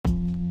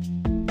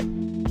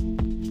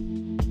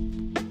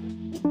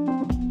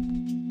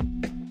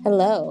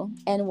Hello,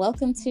 and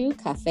welcome to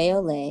Café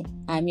Olé.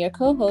 I'm your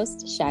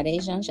co-host, Sade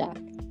Jean-Jacques.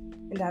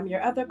 And I'm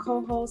your other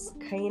co-host,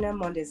 Kaina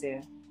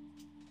Mondesir.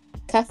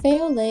 Café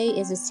Olé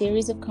is a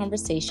series of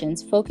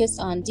conversations focused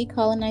on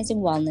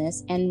decolonizing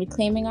wellness and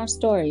reclaiming our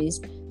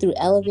stories through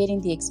elevating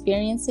the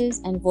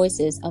experiences and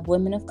voices of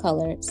women of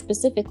color,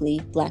 specifically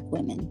Black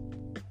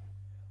women.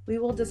 We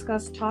will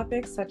discuss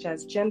topics such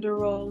as gender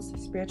roles,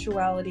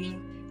 spirituality,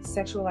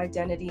 sexual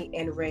identity,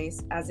 and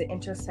race as it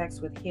intersects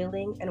with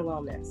healing and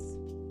wellness.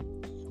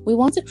 We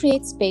want to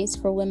create space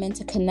for women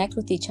to connect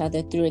with each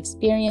other through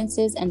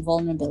experiences and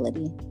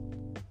vulnerability.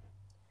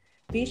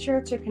 Be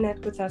sure to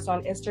connect with us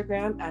on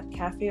Instagram at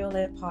Café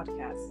Olé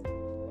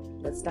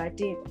Podcast. Let's dive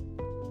deep.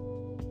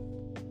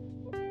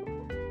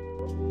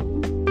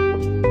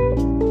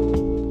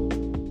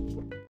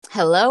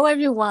 Hello,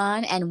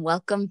 everyone, and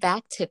welcome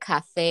back to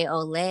Café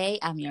Olé.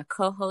 I'm your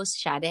co-host,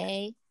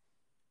 Sade.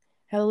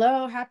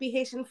 Hello, happy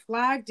Haitian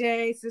Flag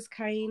Day. This is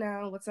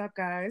Kaina. What's up,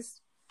 guys?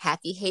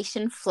 Happy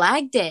Haitian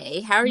Flag Day.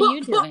 How are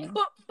you doing?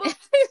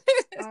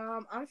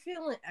 I'm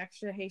feeling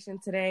extra Haitian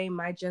today.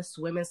 Might just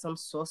swim in some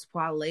sauce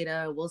pois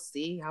later. We'll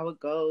see how it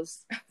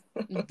goes.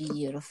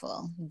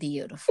 Beautiful.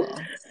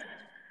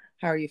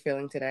 How are you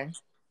feeling today?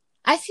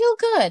 I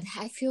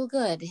feel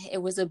good.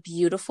 It was a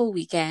beautiful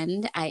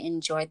weekend. I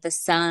enjoyed the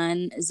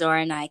sun.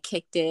 Zora and I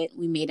kicked it.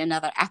 We made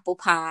another apple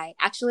pie.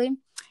 Actually,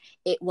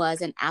 it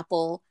was an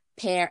apple,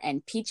 pear,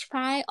 and peach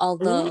pie,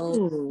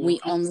 although we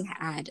only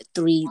had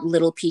 3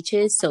 little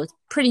peaches, so it's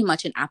pretty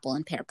much an apple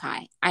and pear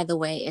pie. Either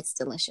way, it's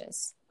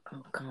delicious.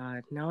 Oh,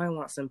 God. Now I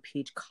want some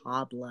peach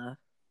cobbler.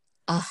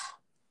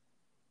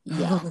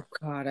 Yeah. Oh,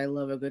 God. I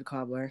love a good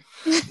cobbler.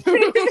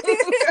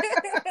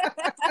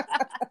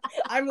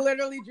 I'm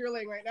literally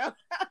drooling right now.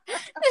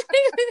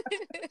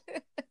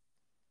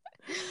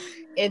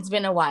 It's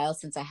been a while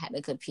since I had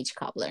a good peach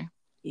cobbler.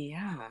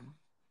 Yeah.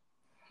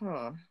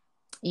 Huh.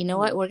 You know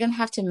what? We're going to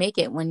have to make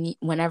it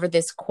whenever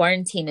this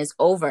quarantine is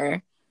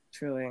over.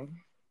 Truly.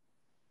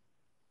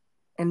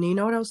 And you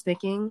know what I was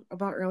thinking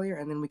about earlier?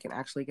 And then we can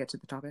actually get to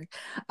the topic.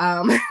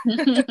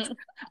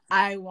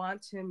 I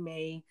want to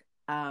make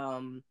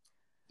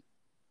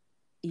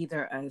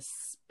either a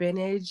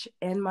spinach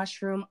and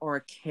mushroom or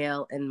a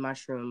kale and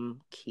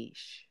mushroom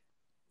quiche.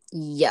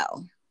 Yo.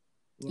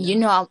 You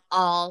know I'm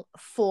all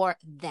for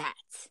that.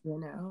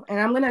 And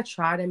I'm going to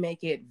try to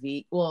make it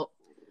well,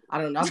 I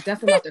don't know. I'm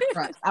definitely not the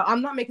crust.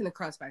 I'm not making the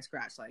crust by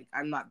scratch. Like,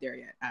 I'm not there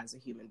yet as a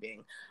human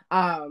being.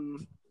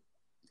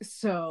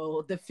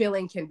 So the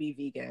filling can be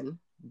vegan,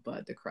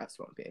 but the crust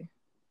won't be.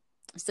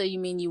 So you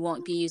mean you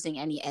won't be using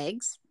any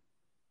eggs?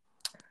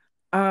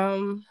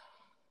 Okay,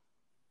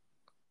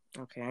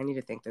 I need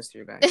to think this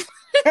through, guys.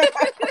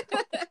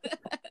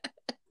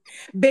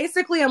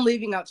 Basically, I'm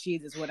leaving out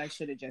cheese is what I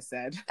should have just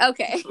said.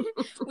 Okay.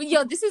 Well,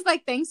 yo, this is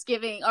like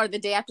Thanksgiving or the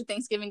day after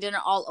Thanksgiving dinner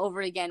all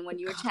over again when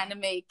you were trying to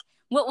make,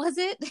 what was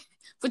it?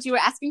 But you were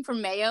asking for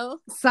mayo?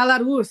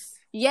 Salad russe.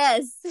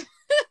 Yes.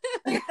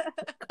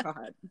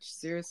 God,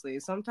 seriously.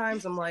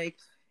 Sometimes I'm like,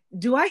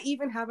 do I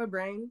even have a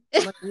brain?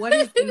 Like, what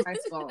is in my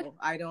skull?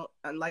 I don't,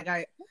 like,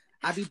 I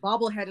be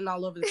bobbleheading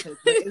all over the place.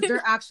 But is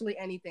there actually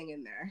anything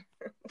in there?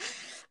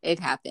 It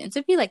happens.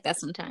 It'd be like that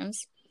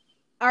sometimes.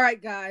 All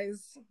right,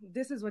 guys.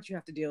 This is what you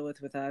have to deal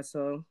with us.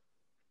 So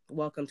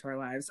welcome to our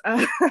lives.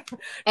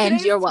 And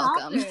you're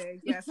welcome.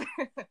 Yes.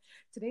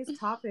 Today's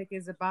topic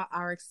is about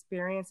our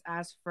experience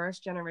as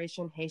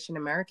first-generation Haitian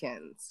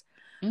Americans.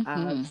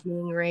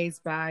 Being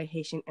raised by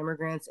Haitian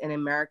immigrants in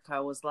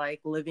America was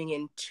like living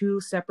in 2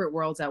 separate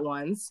worlds at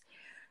once.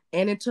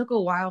 And it took a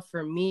while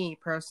for me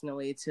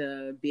personally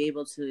to be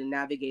able to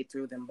navigate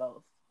through them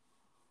both.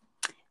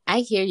 I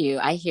hear you.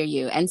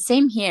 And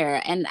same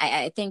here. And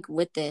I think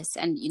with this,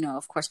 and, you know,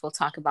 of course, we'll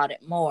talk about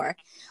it more,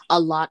 a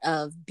lot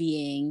of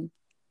being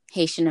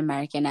Haitian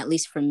American, at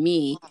least for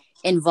me,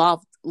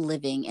 involved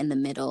living in the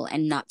middle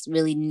and not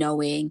really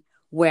knowing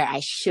where I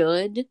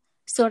should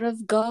sort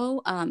of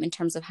go in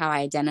terms of how I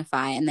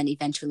identify, and then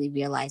eventually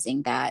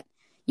realizing that,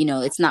 you know,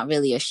 it's not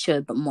really a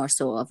should, but more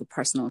so of a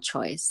personal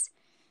choice.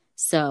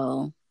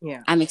 So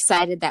yeah, I'm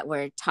excited that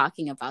we're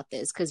talking about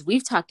this because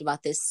we've talked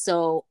about this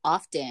so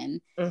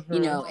often, you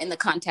know, in the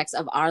context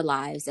of our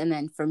lives. And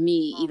then for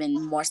me, even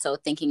more so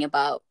thinking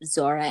about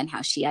Zora and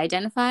how she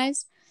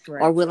identifies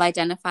or will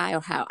identify,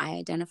 or how I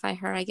identify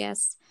her, I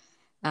guess.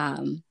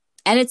 And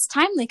it's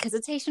timely because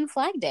it's Haitian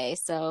Flag Day.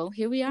 So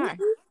here we are.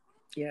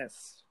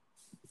 Yes.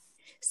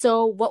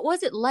 So what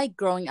was it like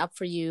growing up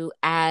for you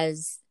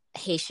as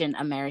Haitian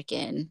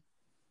American?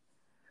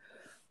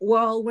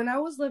 Well, when I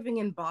was living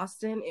in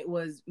Boston, it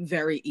was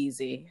very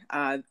easy.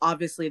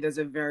 Obviously, there's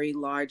a very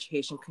large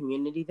Haitian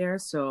community there.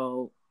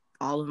 So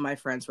all of my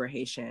friends were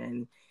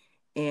Haitian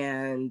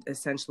and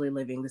essentially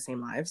living the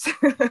same lives.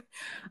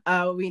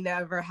 We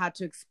never had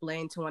to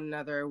explain to one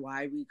another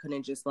why we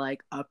couldn't just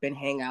like up and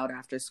hang out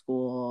after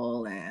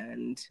school.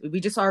 And we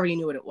just already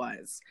knew what it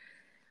was.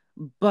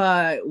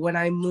 But when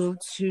I moved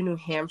to New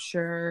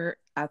Hampshire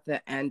at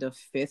the end of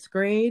 5th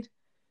grade,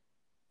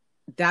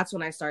 that's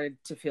when I started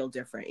to feel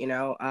different, you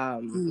know.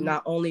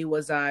 Not only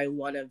was I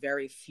one of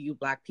very few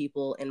Black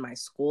people in my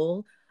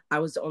school, I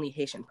was the only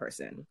Haitian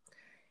person.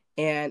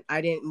 And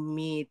I didn't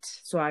meet,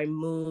 so I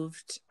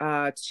moved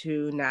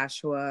to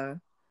Nashua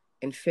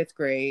in 5th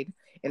grade,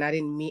 and I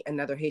didn't meet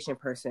another Haitian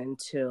person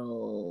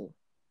till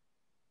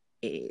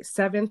a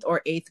 7th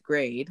or 8th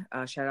grade.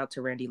 Shout out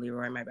to Randy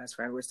Leroy, my best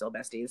friend. We're still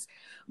besties.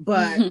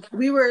 But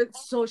we were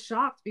so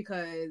shocked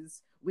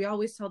because we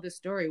always tell this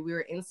story. We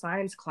were in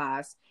science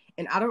class,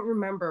 and I don't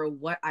remember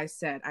what I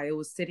said. I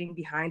was sitting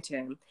behind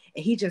him,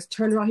 and he just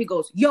turned around. He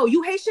goes, "Yo,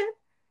 you Haitian?"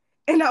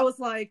 And I was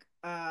like,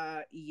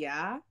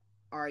 yeah,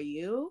 are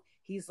you?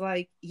 He's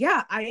like,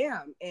 yeah, I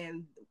am.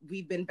 And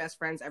we've been best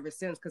friends ever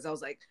since, because I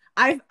was like,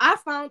 I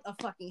found a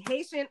fucking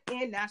Haitian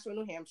in Nashua,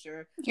 New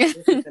Hampshire. This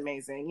is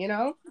amazing, you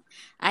know?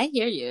 I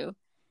hear you.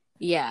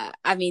 Yeah.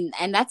 I mean,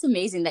 and that's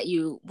amazing that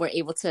you were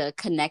able to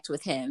connect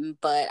with him,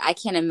 but I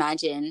can't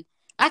imagine.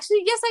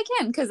 Actually, yes, I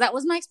can, because that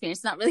was my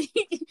experience. Not really.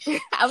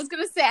 I was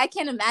gonna say I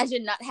can't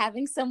imagine not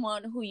having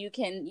someone who you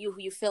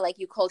feel like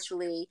you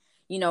culturally,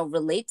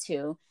 relate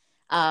to.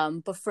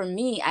 But for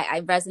me,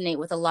 I resonate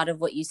with a lot of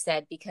what you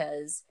said,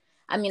 because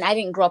I mean, I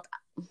didn't grow up.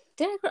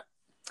 Did I grow?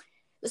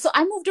 So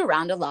I moved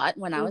around a lot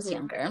when I was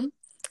younger.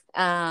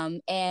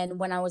 And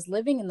when I was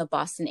living in the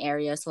Boston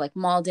area, so like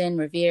Malden,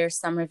 Revere,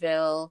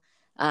 Somerville,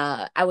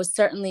 I was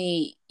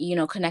certainly,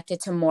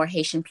 connected to more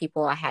Haitian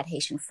people. I had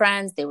Haitian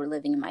friends. They were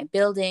living in my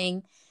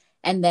building.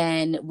 And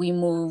then we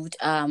moved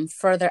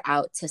further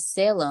out to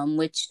Salem,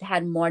 which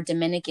had more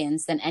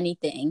Dominicans than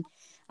anything.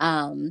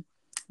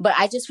 But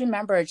I just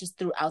remember, just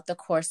throughout the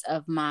course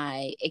of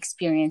my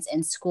experience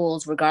in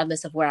schools,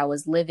 regardless of where I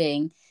was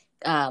living,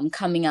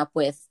 coming up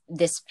with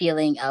this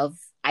feeling of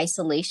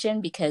isolation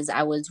because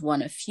I was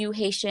one of few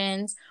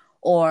Haitians,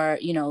 or,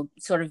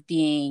 sort of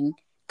being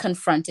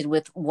confronted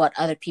with what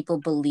other people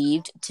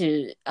believed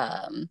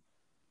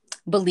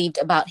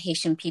about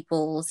Haitian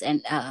peoples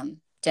and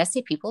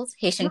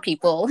Haitian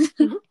people,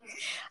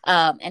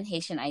 and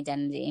Haitian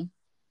identity.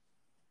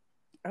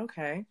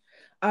 Okay.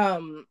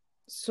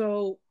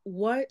 So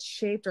what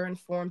shaped or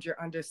informed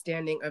your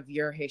understanding of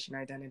your Haitian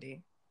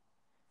identity?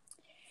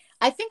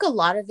 I think a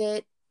lot of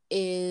it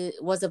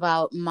was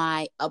about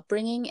my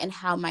upbringing and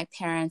how my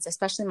parents,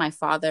 especially my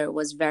father,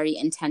 was very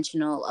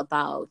intentional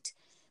about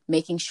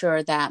making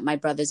sure that my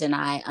brothers and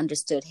I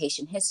understood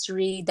Haitian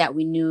history, that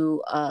we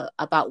knew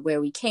about where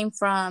we came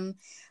from.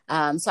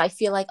 So I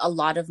feel like a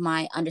lot of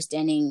my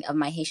understanding of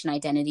my Haitian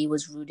identity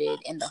was rooted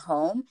in the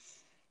home.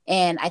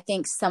 And I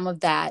think some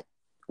of that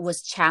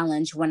was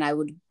challenged when I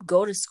would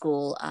go to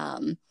school.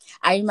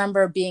 I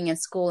remember being in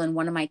school and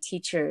one of my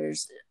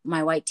teachers,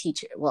 my white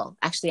teacher, well,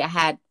 actually I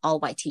had all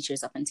white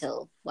teachers up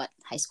until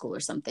high school or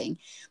something.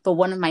 But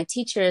one of my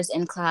teachers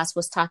in class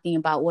was talking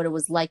about what it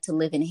was like to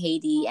live in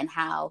Haiti and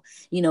how,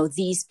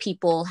 these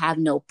people have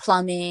no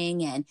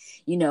plumbing and,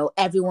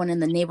 everyone in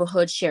the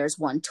neighborhood shares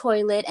one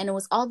toilet. And it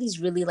was all these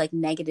really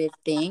negative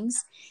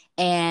things.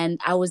 And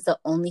I was the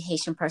only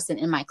Haitian person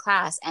in my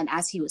class. And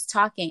as he was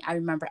talking, I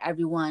remember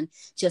everyone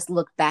just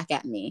looked back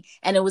at me.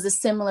 And it was a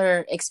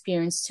similar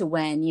experience to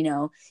when,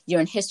 you're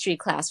in history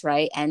class,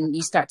 right? And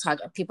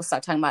people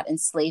start talking about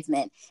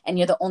enslavement and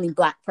you're the only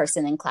Black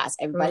person in class.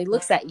 Everybody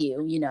looks at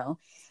you.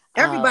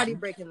 Everybody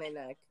breaking their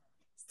neck.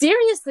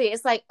 Seriously,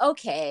 it's like,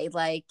 okay,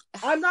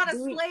 I'm not a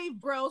slave,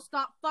 bro.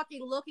 Stop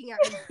fucking looking at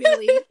me,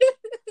 Billy.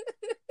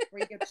 Or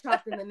you get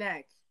chopped in the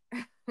neck.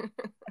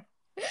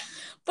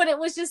 But it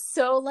was just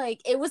so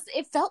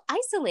it felt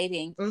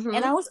isolating.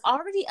 And I was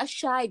already a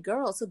shy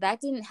girl, so that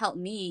didn't help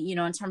me,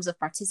 in terms of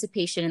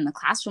participation in the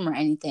classroom or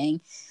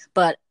anything.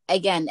 But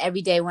again,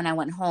 every day when I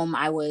went home,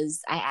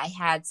 I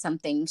had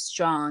something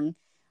strong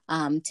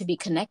to be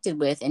connected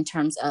with in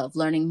terms of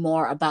learning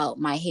more about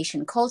my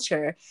Haitian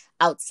culture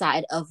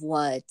outside of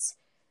what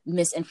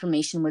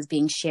misinformation was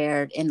being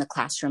shared in the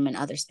classroom and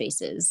other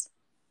spaces.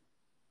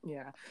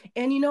 Yeah.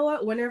 And you know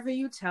what? Whenever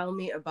you tell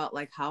me about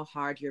how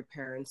hard your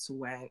parents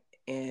went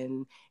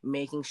in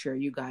making sure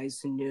you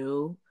guys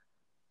knew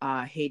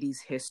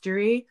Haiti's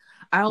history,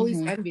 I always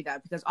envy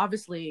that, because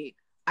obviously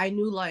I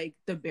knew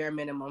the bare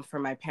minimum for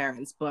my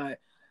parents, but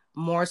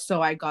more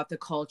so I got the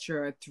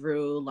culture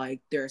through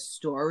their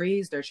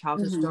stories, their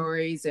childhood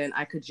stories, and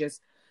I can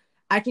just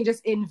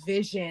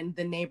envision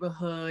the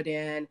neighborhood.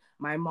 And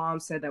my mom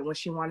said that when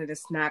she wanted a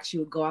snack, she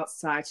would go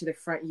outside to the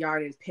front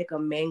yard and pick a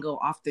mango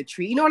off the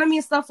tree. You know what I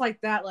mean? Stuff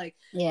like that.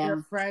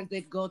 Your friends,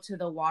 they'd go to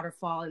the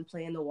waterfall and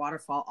play in the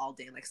waterfall all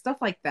day. Stuff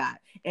like that.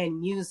 And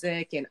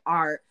music and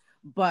art.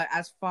 But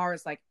as far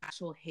as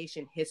actual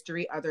Haitian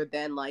history, other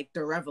than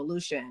the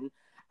revolution,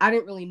 I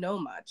didn't really know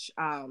much.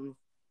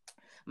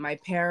 My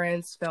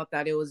parents felt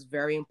that it was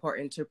very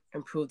important to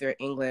improve their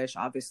English,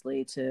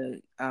 obviously,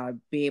 to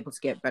be able to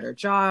get better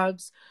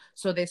jobs.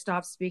 So they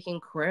stopped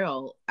speaking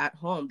Creole at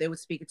home. They would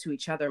speak it to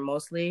each other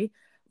mostly,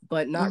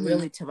 but not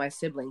really to my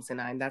siblings and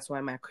I. And that's why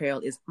my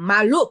Creole is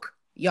Malouk.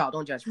 Y'all,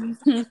 don't judge me.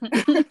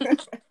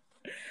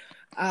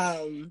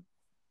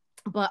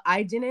 But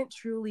I didn't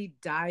truly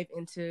dive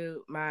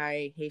into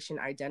my Haitian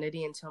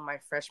identity until my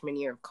freshman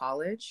year of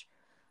college.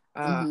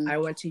 I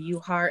went to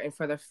UHeart, and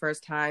for the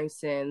first time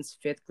since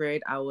 5th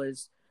grade, I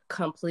was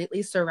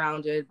completely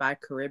surrounded by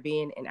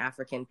Caribbean and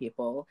African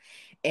people.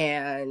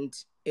 And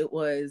it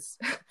was,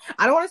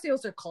 I don't want to say it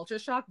was a culture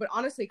shock, but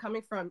honestly,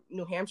 coming from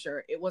New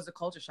Hampshire, it was a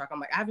culture shock. I'm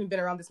like, I haven't been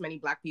around this many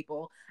Black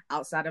people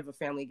outside of a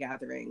family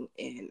gathering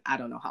in I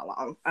don't know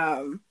how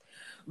long.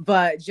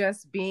 But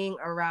just being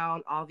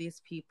around all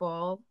these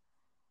people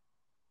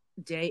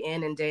day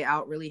in and day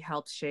out really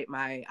helped shape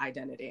my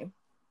identity.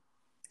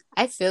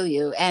 I feel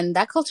you. And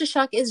that culture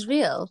shock is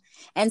real.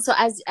 And so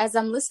as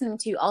I'm listening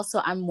to you also,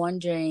 I'm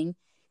wondering,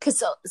 because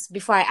so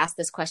before I ask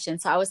this question,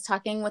 so I was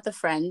talking with a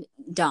friend,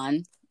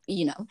 Don,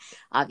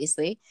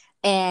 obviously.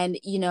 And,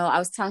 I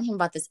was telling him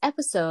about this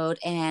episode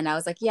and I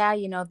was like, yeah,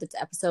 this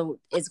episode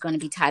is going to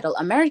be titled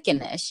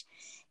Americanish.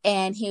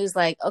 And he was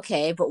like,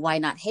 okay, but why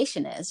not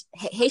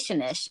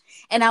Haitianish?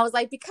 And I was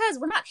like, because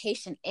we're not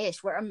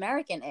Haitian-ish, we're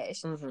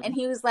American-ish. Mm-hmm. And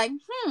he was like,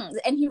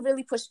 and he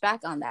really pushed back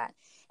on that.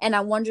 And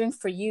I'm wondering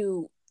for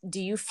you, do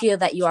you feel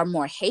that you are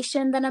more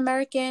Haitian than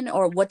American,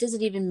 or what does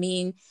it even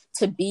mean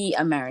to be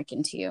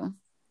American to you?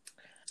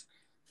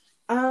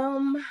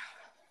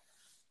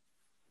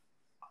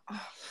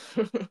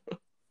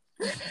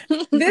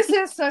 This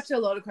is such a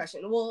loaded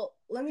question. Well,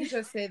 let me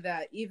just say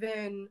that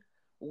even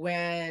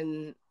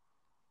when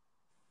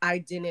I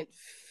didn't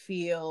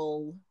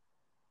feel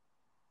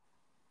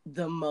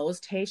the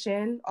most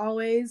Haitian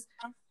always,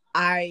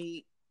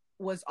 I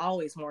was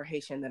always more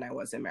Haitian than I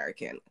was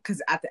American.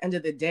 Because at the end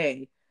of the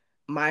day,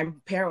 my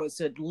parents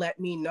would let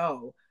me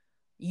know,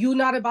 you're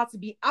not about to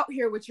be out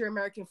here with your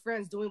American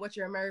friends doing what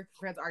your American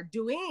friends are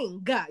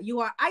doing.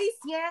 You are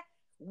Haitian.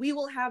 We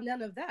will have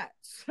none of that.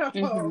 So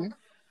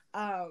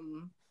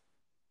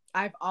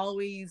I've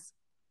always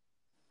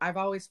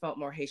felt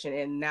more Haitian.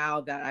 And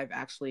now that I've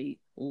actually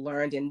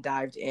learned and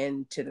dived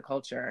into the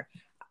culture,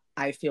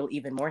 I feel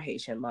even more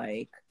Haitian.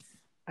 Like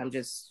I'm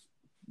just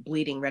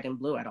bleeding red and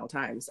blue at all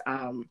times.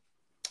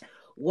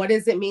 What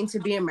does it mean to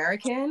be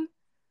American?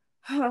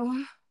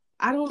 Oh,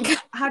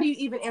 how do you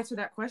even answer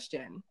that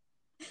question?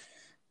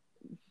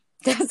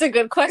 That's a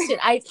good question.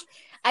 I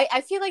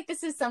feel like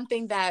this is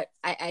something that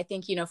I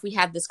think, if we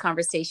have this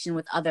conversation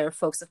with other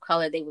folks of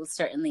color, they will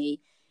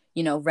certainly,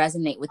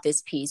 resonate with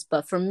this piece.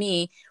 But for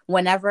me,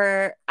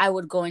 whenever I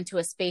would go into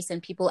a space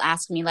and people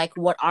ask me, like,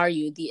 what are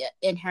you? The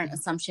inherent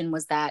assumption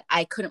was that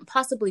I couldn't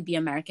possibly be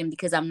American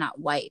because I'm not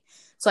white.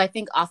 So I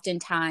think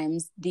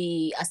oftentimes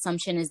the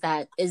assumption is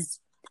that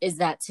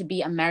to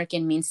be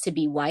American means to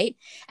be white.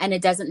 And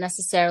it doesn't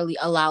necessarily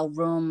allow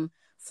room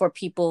for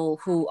people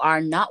who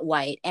are not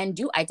white and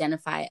do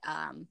identify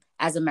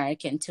as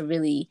American to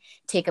really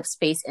take up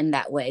space in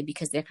that way,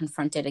 because they're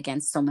confronted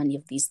against so many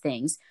of these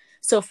things.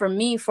 So for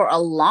me, for a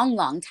long,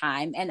 long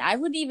time, and I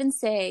would even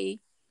say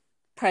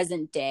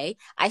present day,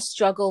 I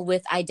struggle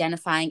with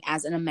identifying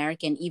as an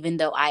American, even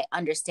though I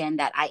understand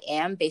that I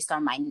am based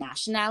on my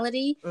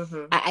nationality.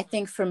 Mm-hmm. I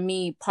think for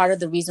me, part of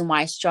the reason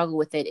why I struggle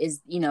with it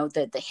is,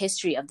 the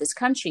history of this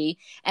country.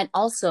 And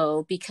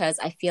also because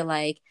I feel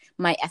like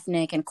my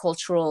ethnic and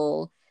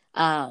cultural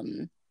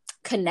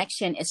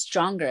connection is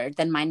stronger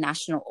than my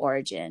national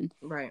origin.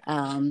 Right.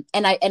 And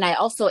I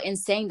also, in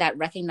saying that,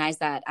 recognize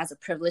that as a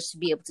privilege to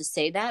be able to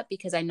say that,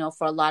 because I know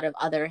for a lot of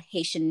other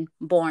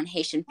Haitian-born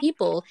Haitian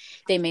people,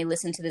 they may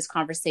listen to this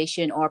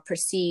conversation or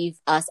perceive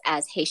us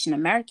as Haitian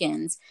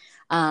Americans,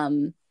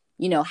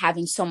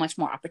 having so much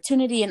more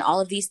opportunity and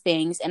all of these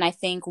things. And I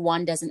think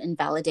one doesn't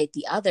invalidate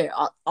the other.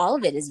 All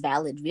of it is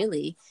valid,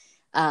 really.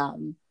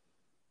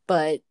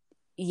 But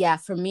yeah,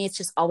 for me, it's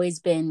just always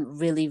been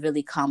really,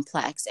 really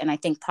complex. And I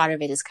think part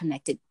of it is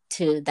connected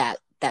to that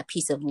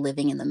piece of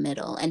living in the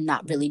middle and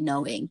not really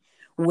knowing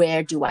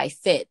where do I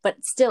fit.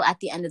 But still,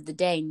 at the end of the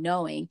day,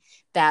 knowing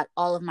that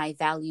all of my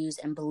values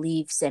and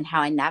beliefs and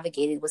how I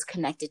navigated was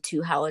connected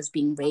to how I was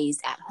being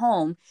raised at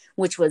home,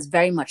 which was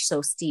very much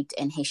so steeped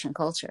in Haitian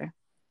culture.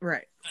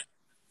 Right.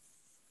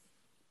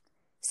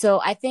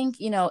 So I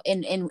think,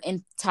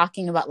 in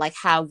talking about like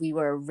how we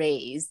were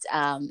raised,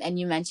 and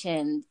you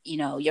mentioned,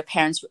 your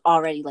parents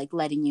already like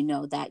letting you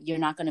know that you're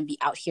not going to be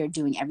out here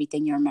doing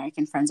everything your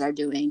American friends are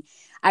doing.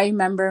 I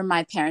remember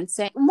my parents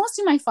saying,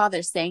 mostly my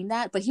father saying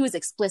that, but he was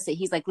explicit.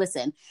 He's like,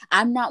 listen,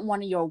 I'm not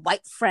one of your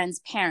white friends'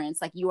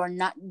 parents. Like, you are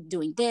not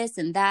doing this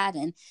and that,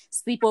 and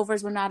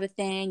sleepovers were not a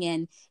thing.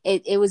 And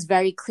it was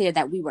very clear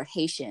that we were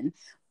Haitian.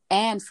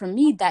 And for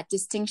me, that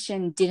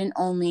distinction didn't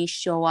only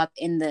show up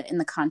in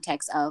the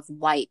context of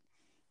white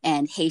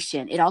and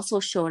Haitian. It also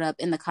showed up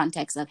in the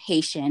context of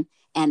Haitian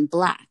and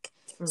Black.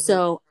 Mm-hmm.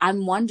 So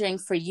I'm wondering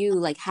for you,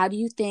 like, how do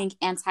you think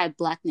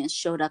anti-Blackness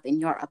showed up in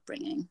your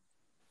upbringing?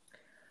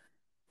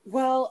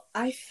 Well,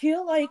 I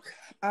feel like,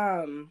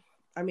 I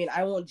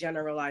won't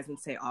generalize and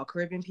say all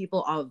Caribbean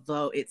people,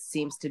 although it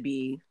seems to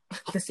be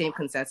the same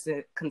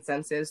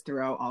consensus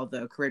throughout all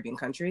the Caribbean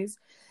countries,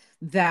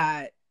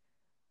 that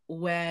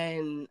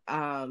when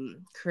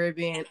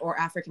Caribbean or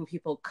African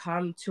people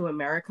come to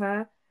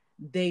America,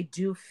 they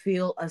do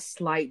feel a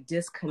slight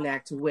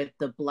disconnect with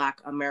the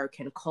Black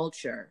American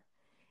culture.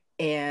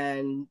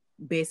 And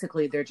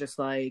basically they're just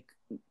like,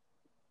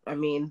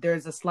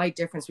 there's a slight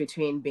difference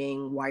between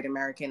being white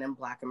American and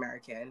Black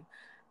American.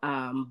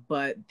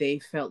 But they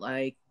felt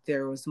like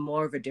there was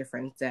more of a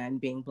difference than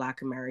being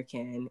Black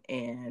American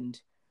and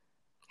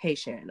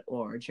Haitian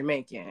or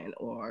Jamaican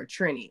or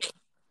Trini.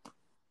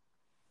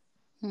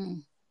 Hmm.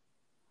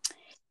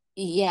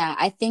 Yeah,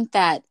 I think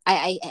that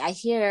I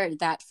hear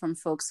that from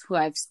folks who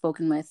I've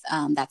spoken with,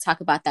 that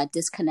talk about that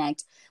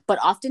disconnect, but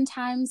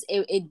oftentimes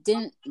it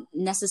didn't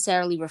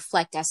necessarily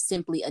reflect as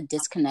simply a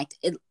disconnect.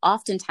 It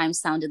oftentimes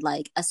sounded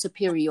like a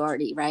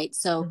superiority, right?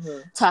 So Mm-hmm.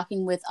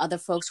 talking with other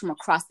folks from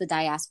across the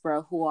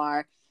diaspora who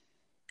are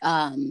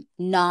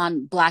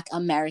non-Black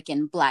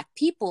American Black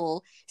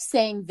people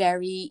saying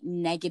very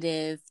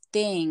negative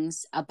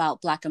things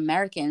about Black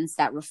Americans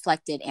that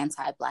reflected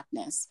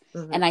anti-Blackness,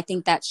 Mm-hmm. and I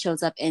think that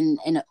shows up in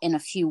a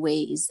few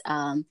ways.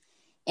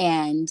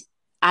 And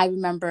I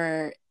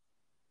remember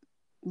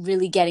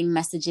really getting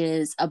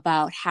messages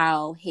about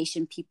how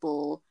Haitian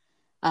people,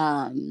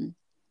 um,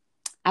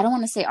 I don't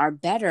want to say are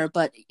better,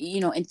 but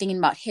in thinking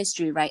about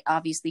history, right?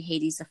 Obviously,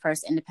 Haiti's the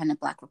first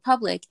independent Black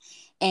republic,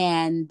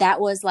 and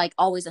that was like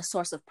always a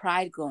source of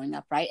pride growing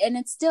up, right? And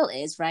it still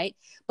is, right?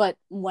 But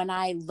when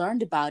I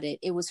learned about it,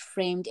 it was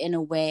framed in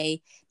a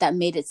way that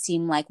made it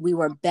seem like we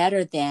were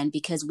better than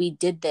because we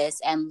did this.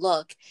 And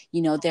look,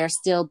 there are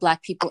still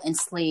Black people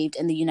enslaved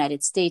in the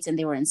United States, and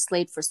they were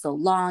enslaved for so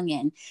long,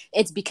 and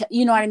it's because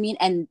you know what I mean.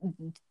 And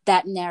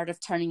that narrative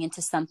turning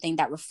into something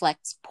that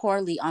reflects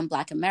poorly on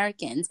Black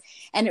Americans.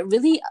 And it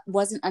really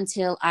wasn't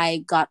until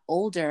I got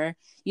older,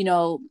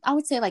 I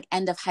would say like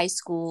end of high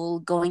school,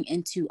 going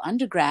into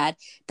undergrad,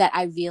 that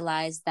I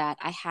realized that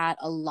I had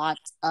a lot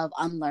of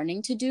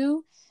unlearning to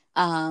do.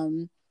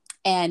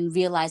 And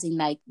realizing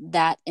like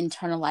that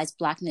internalized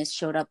Blackness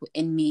showed up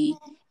in me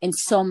in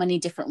so many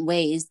different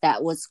ways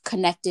that was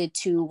connected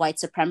to white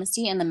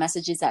supremacy and the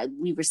messages that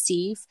we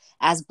receive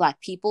as Black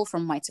people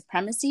from white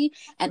supremacy,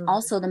 and Mm-hmm.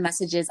 also the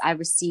messages I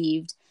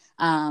received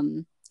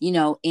in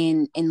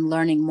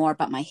learning more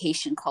about my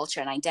Haitian culture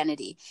and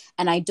identity.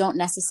 And I don't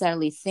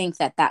necessarily think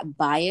that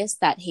bias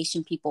that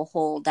Haitian people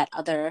hold, that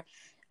other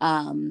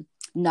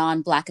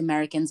non-Black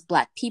Americans,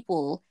 Black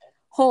people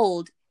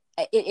hold,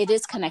 it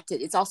is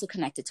connected. It's also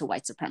connected to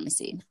white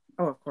supremacy.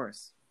 Oh, of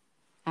course.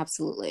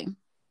 Absolutely.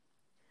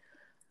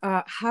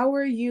 How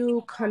were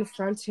you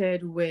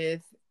confronted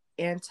with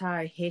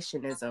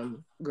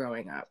anti-Haitianism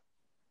growing up?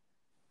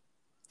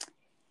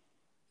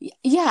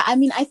 Yeah, I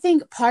mean, I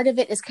think part of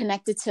it is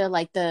connected to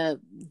like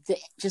the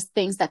just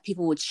things that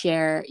people would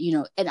share,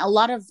 and a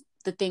lot of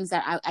the things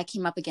that I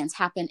came up against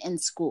happened in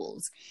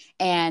schools,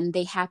 and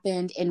they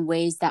happened in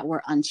ways that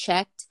were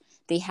unchecked.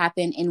 They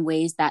happened in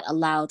ways that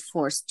allowed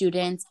for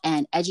students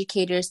and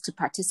educators to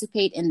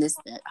participate in this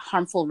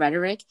harmful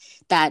rhetoric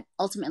that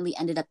ultimately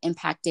ended up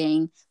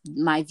impacting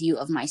my view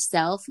of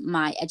myself,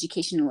 my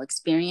educational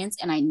experience.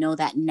 And I know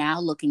that now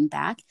looking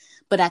back,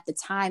 but at the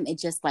time, it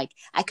just like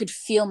I could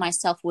feel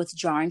myself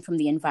withdrawing from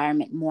the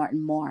environment more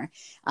and more,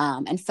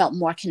 and felt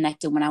more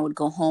connected when I would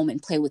go home and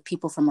play with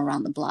people from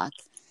around the block.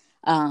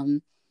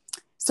 Um,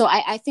 so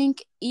I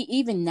think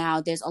even now,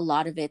 there's a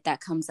lot of it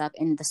that comes up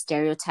in the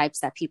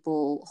stereotypes that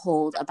people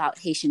hold about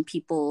Haitian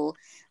people,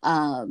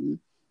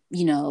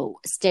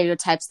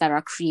 stereotypes that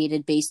are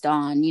created based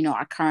on,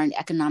 our current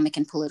economic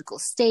and political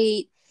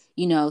state,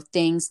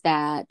 things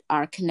that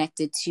are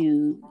connected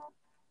to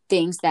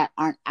things that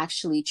aren't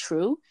actually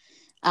true.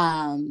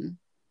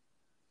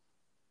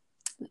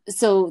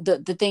 So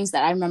the things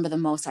that I remember the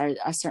most are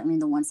certainly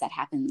the ones that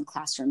happened in the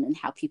classroom, and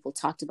how people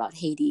talked about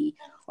Haiti,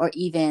 or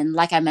even,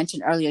 like I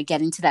mentioned earlier,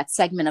 getting to that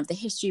segment of the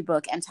history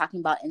book and talking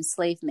about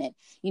enslavement.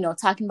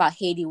 Talking about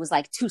Haiti was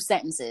like two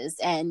sentences,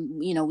 and,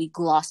 we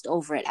glossed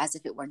over it as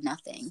if it were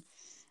nothing.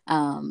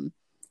 And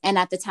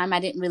at the time,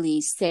 I didn't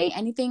really say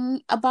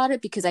anything about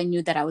it because I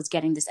knew that I was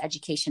getting this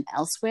education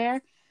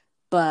elsewhere,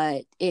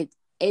 but it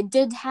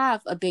did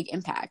have a big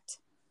impact.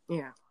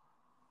 Yeah.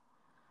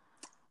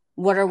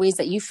 What are ways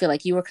that you feel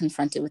like you were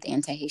confronted with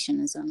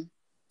anti-Haitianism?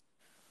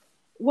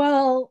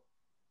 Well,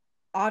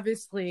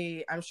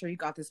 obviously, I'm sure you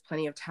got this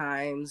plenty of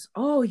times.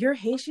 Oh, you're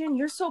Haitian?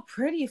 You're so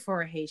pretty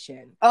for a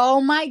Haitian.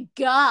 Oh my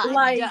God.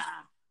 Like,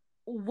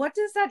 what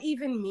does that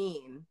even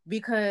mean?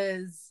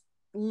 Because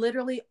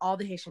literally all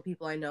the Haitian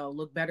people I know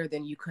look better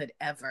than you could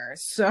ever.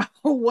 So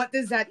what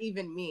does that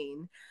even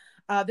mean?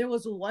 There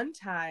was one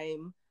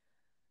time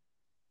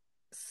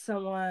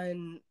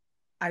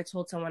I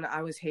told someone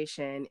I was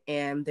Haitian,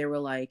 and they were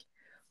like,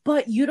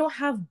 but you don't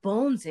have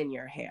bones in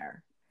your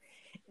hair.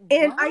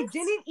 And I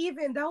didn't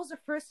even, that was the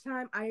first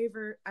time I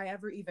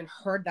ever even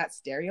heard that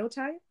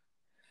stereotype.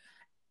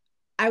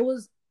 I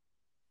was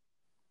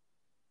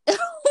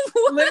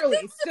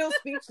literally still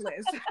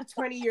speechless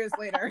 20 years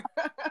later.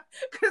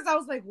 Because I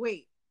was like,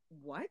 wait,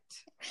 what?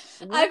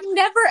 I've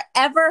never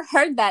ever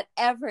heard that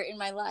ever in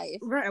my life.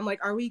 Right. I'm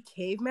like, are we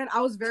cavemen?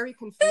 I was very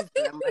confused.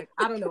 I'm like,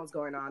 I don't know what's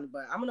going on,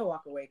 but I'm going to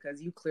walk away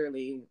because you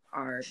clearly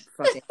are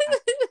fucking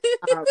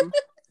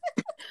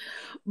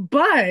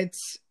but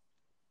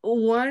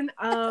one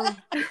of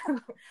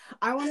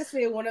I want to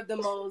say one of the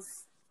most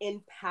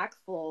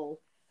impactful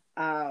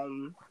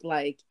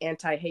like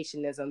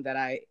anti-Haitianism that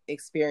I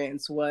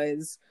experienced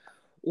was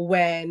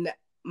when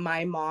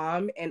my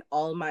mom and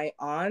all my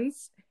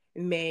aunts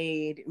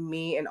made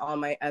me and all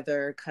my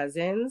other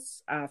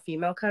cousins,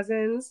 female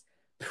cousins,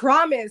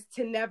 promise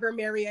to never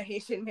marry a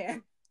Haitian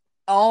man.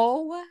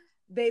 Oh,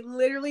 They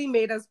literally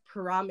made us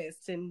promise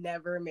to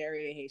never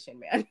marry a Haitian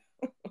man.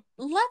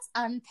 let's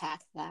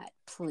unpack that,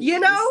 please. You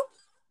know?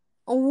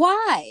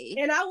 Why?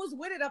 And I was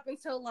with it up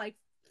until like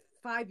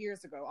 5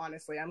 years ago,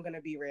 honestly. I'm going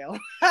to be real.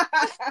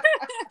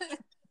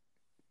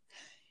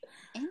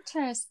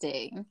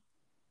 Interesting.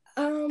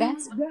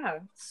 Yeah.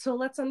 So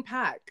let's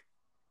unpack.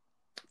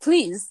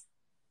 Please.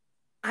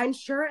 I'm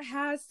sure it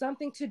has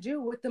something to do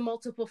with the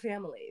multiple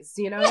families,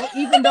 you know,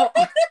 even though,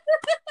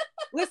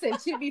 listen,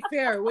 to be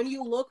fair, when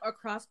you look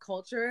across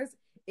cultures,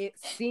 it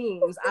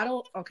seems, I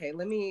don't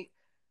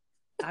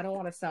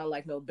want to sound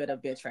like no bitter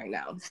bitch right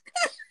now.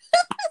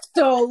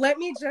 So let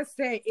me just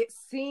say, it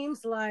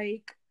seems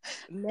like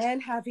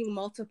men having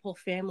multiple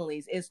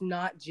families is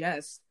not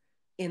just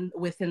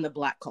within the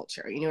Black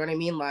culture. You know what I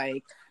mean?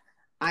 Like,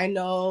 I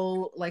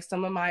know, like,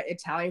 some of my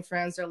Italian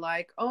friends are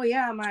like, oh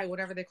yeah, my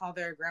whatever they call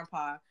their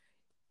grandpa,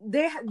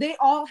 they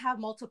all have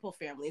multiple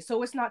families,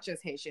 so it's not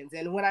just Haitians.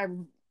 And when I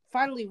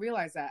finally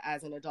realized that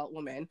as an adult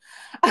woman,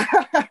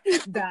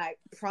 that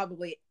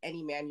probably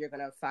any man you're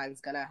gonna find is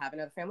gonna have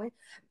another family,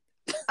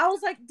 I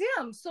was like,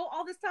 damn, so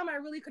all this time I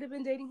really could have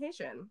been dating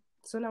Haitian.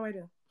 So now I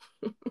do.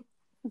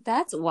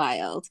 That's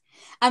wild.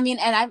 I mean,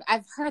 and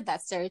I've heard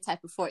that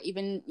stereotype before,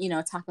 even, you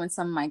know, talking with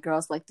some of my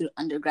girls like through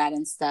undergrad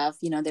and stuff.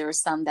 You know, there were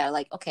some that are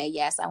like, okay,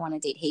 yes, I want to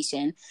date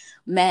Haitian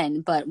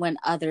men. But when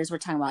others were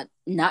talking about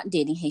not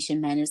dating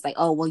Haitian men, it's like,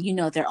 oh, well, you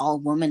know, they're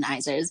all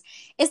womanizers.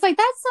 It's like,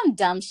 that's some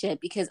dumb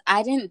shit, because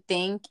I didn't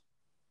think,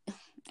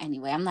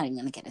 anyway, I'm not even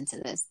going to get into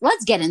this.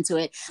 Let's get into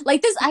it.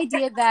 Like, this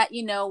idea that,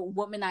 you know,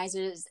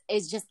 womanizers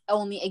is just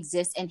only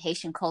exists in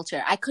Haitian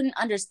culture. I couldn't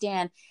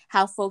understand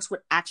how folks would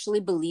actually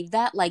believe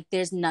that. Like,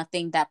 there's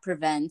nothing that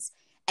prevents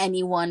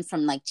anyone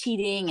from like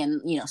cheating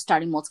and, you know,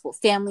 starting multiple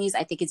families.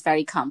 I think it's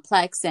very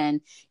complex,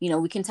 and, you know,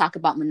 we can talk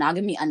about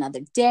monogamy another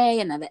day,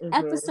 another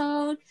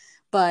episode,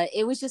 but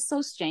it was just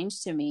so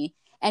strange to me.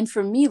 And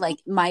for me,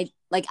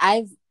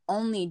 I've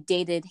only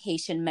dated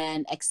Haitian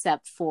men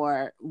except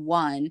for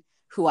one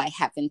who I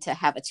happen to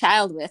have a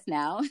child with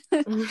now.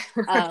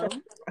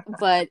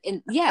 But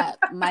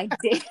my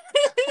date.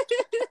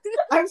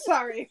 I'm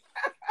sorry.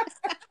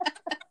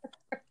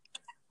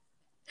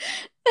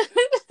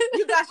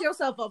 You got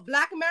yourself a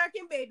Black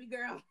American baby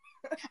girl.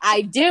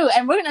 I do,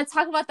 and we're gonna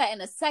talk about that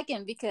in a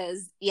second,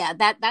 because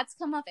that's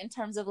come up in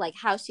terms of like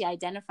how she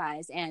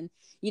identifies. And,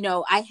 you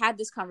know, I had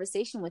this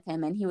conversation with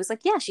him, and he was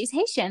like, yeah, she's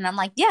Haitian, and I'm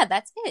like, yeah,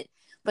 that's it.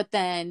 But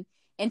then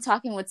in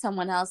talking with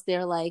someone else,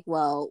 they're like,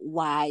 well,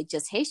 why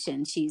just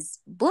Haitian? She's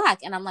Black.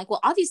 And I'm like, well,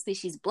 obviously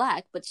she's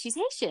Black, but she's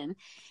Haitian.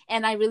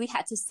 And I really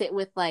had to sit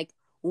with like,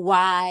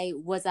 why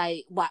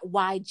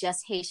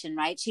just Haitian,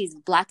 right? She's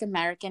Black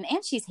American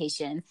and she's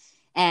Haitian.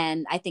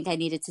 And I think I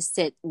needed to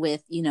sit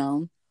with, you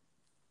know,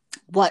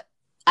 what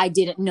I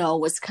didn't know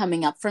was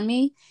coming up for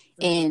me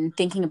in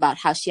thinking about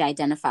how she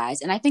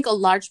identifies. And I think a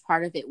large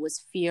part of it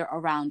was fear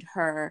around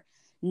her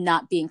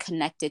not being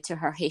connected to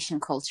her Haitian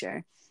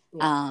culture.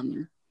 Yeah.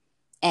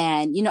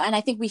 And, you know, and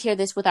I think we hear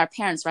this with our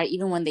parents, right?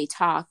 Even when they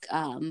talk,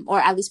 or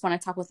at least when I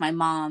talk with my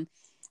mom,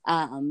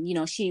 you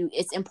know,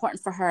 it's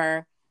important for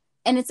her,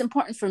 and it's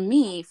important for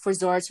me, for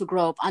Zora to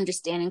grow up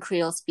understanding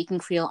Creole, speaking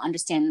Creole,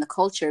 understanding the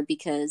culture,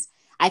 because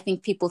I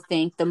think people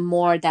think the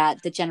more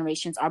that the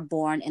generations are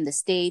born in the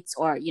States,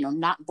 or, you know,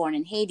 not born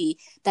in Haiti,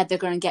 that they're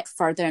going to get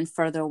further and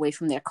further away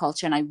from their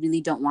culture. And I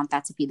really don't want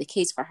that to be the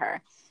case for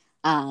her.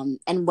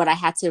 And what I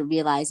had to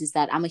realize is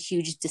that I'm a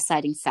huge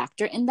deciding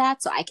factor in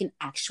that. So I can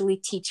actually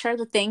teach her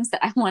the things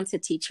that I want to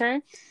teach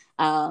her.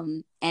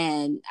 And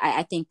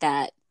I think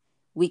that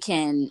we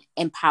can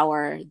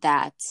empower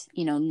that,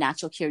 you know,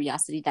 natural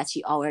curiosity that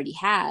she already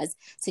has,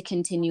 to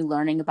continue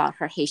learning about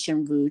her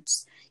Haitian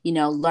roots, you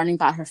know, learning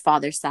about her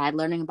father's side,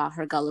 learning about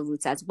her Gullah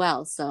roots as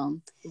well.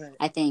 So right.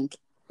 I think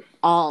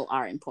all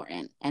are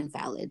important and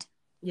valid.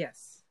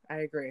 Yes, I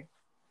agree.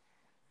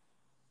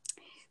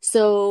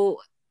 So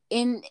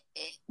in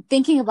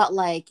thinking about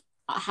like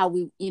how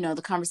we, you know,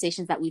 the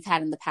conversations that we've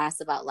had in the past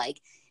about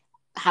like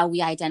how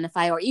we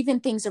identify, or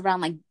even things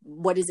around like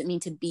what does it mean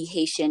to be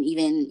Haitian,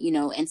 even, you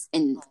know,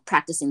 in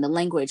practicing the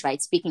language,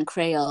 right, speaking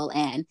Creole,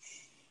 and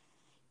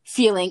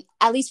feeling,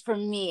 at least for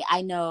me,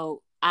 I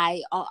know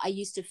I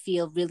used to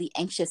feel really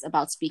anxious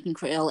about speaking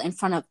Creole in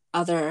front of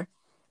other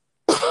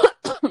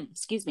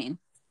excuse me,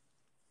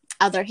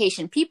 other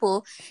Haitian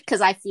people,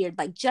 because I feared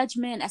like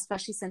judgment,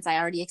 especially since I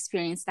already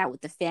experienced that with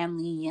the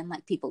family and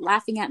like people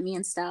laughing at me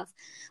and stuff.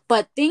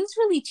 But things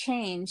really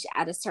changed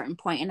at a certain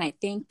point, and I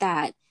think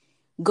that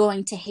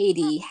going to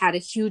Haiti had a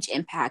huge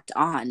impact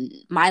on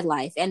my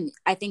life, and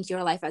I think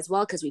your life as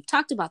well, because we've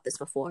talked about this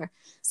before.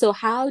 So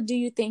how do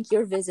you think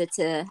your visit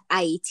to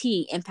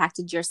IET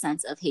impacted your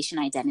sense of Haitian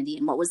identity,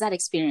 and what was that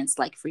experience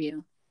like for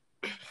you?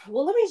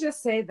 Well, let me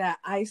just say that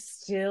I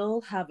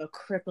still have a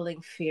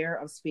crippling fear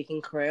of speaking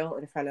Creole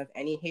in front of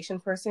any Haitian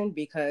person,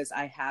 because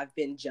I have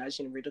been judged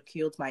and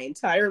ridiculed my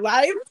entire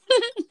life.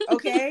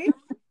 Okay?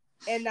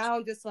 And now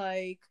I'm just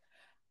like,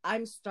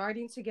 I'm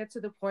starting to get to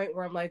the point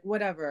where I'm like,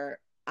 whatever,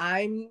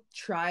 I'm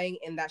trying,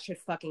 and that should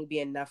fucking be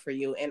enough for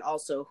you. And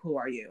also, who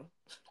are you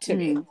to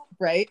me?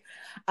 Right.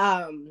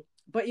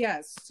 But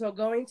yes, so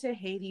going to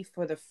Haiti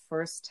for the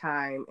first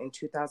time in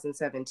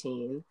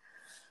 2017,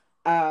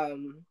 there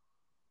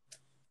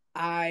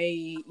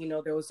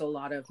was a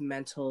lot of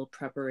mental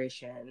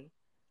preparation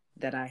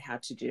that I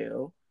had to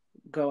do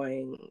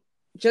going,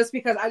 just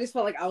because I just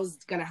felt like I was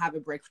going to have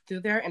a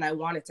breakthrough there, and I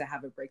wanted to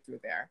have a breakthrough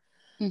there.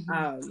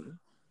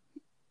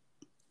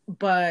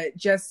 But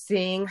just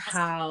seeing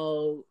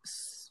how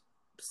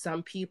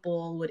some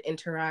people would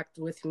interact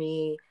with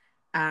me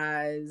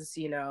as,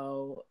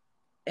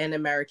 an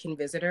American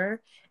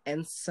visitor,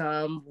 and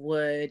some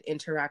would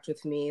interact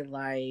with me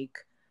like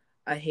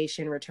a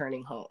Haitian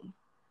returning home.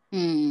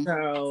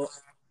 So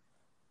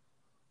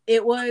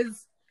it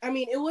was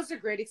a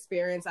great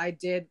experience.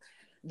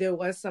 There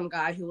was some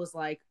guy who was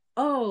like,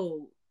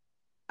 oh,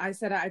 I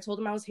told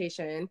him I was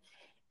Haitian,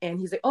 and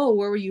he's like, oh,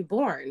 where were you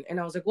born? And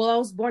I was like, well, I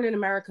was born in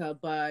America,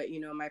 but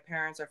my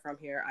parents are from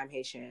here. I'm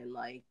Haitian,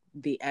 like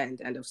the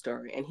end of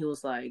story. And he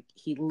was like,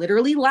 he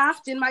literally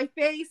laughed in my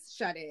face,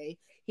 Sade.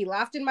 He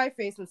laughed in my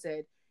face and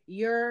said,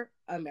 you're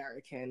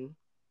American.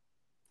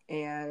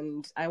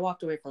 And I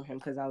walked away from him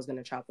because I was going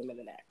to chop him in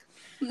the neck.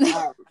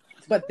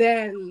 But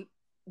then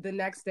the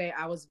next day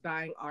I was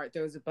buying art.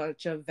 There was a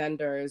bunch of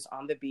vendors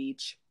on the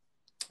beach,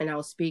 and I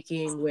was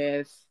speaking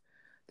with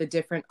the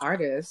different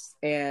artists,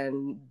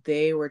 and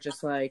they were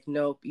just like,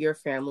 nope, your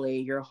family,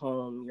 your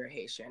home, you're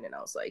Haitian. And I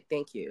was like,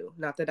 thank you.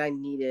 Not that I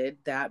needed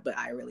that, but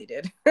I really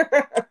did.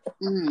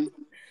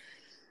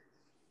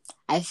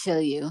 I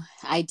feel you.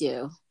 I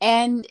do.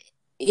 And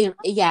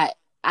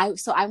I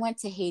went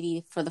to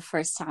Haiti for the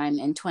first time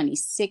in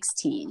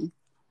 2016,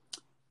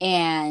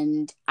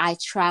 and I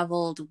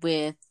traveled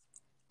with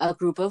a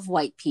group of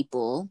white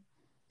people,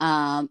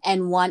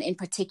 and one in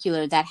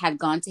particular that had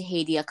gone to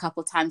Haiti a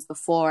couple times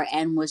before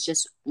and was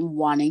just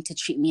wanting to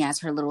treat me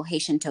as her little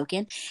Haitian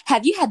token.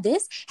 Have you had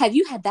this? Have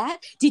you had that?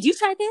 Did you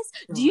try this?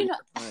 Do you know?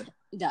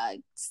 Doug,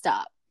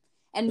 stop.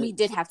 And we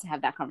did have to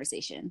have that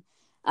conversation.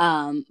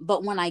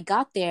 But when I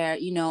got there,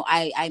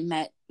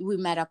 we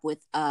met up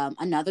with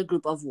another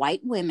group of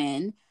white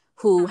women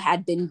who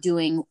had been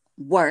doing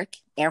work,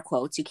 air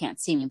quotes, you can't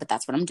see me, but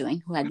that's what I'm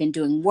doing, who had been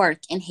doing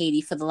work in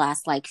Haiti for the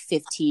last like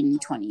 15,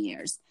 20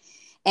 years.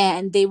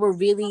 And they were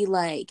really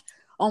like,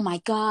 oh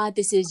my God,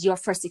 this is your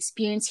first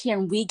experience here,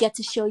 and we get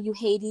to show you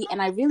Haiti. And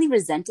I really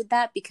resented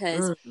that,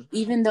 because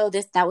even though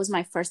that was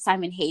my first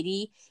time in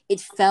Haiti,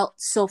 it felt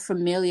so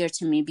familiar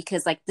to me,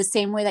 because like the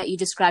same way that you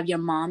describe your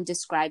mom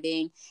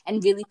describing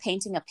and really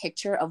painting a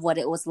picture of what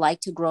it was like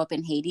to grow up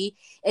in Haiti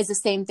is the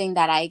same thing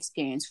that I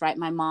experienced, right?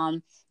 My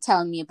mom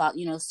telling me about,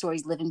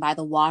 stories living by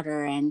the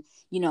water and,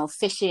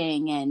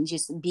 fishing and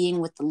just being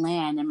with the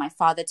land. And my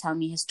father telling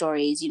me his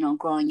stories,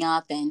 growing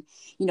up. And,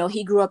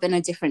 he grew up in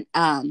a different,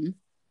 in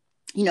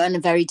a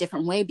very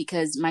different way,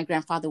 because my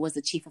grandfather was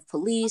the chief of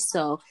police.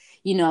 So,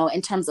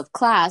 in terms of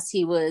class,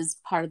 he was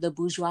part of the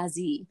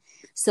bourgeoisie.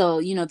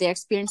 So, their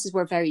experiences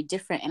were very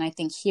different. And I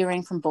think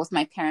hearing from both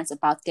my parents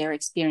about their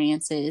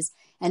experiences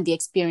and the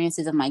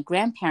experiences of my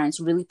grandparents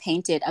really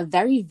painted a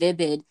very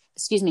vivid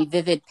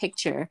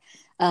picture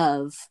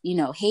of,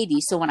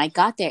 Haiti. So when I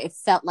got there, it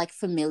felt like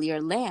familiar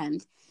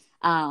land.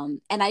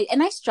 And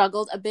I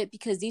struggled a bit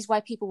because these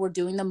white people were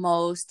doing the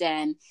most,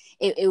 and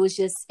it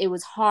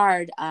was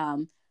hard,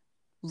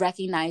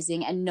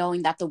 recognizing and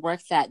knowing that the work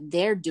that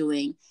they're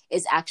doing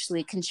is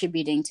actually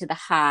contributing to the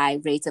high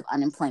rates of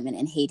unemployment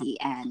in Haiti.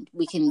 And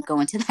we can go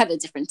into that at a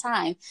different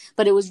time,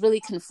 but it was really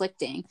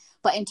conflicting.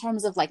 But in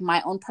terms of like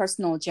my own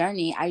personal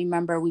journey, I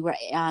remember we were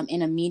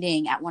in a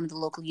meeting at one of the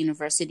local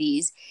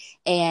universities,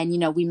 and,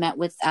 we met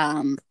with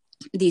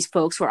these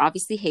folks who are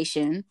obviously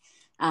Haitian.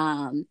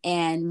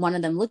 And one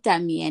of them looked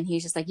at me and he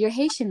was just like, you're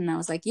Haitian. And I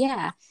was like,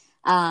 yeah.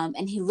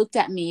 And he looked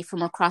at me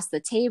from across the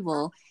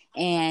table,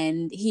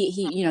 and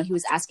he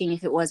was asking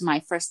if it was my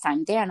first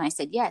time there. And I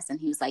said, yes. And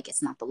he was like,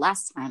 it's not the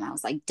last time. I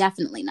was like,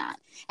 definitely not.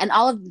 And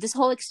all of this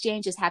whole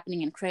exchange is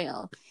happening in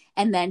Creole.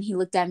 And then he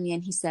looked at me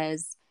and he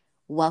says,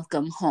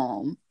 welcome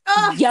home.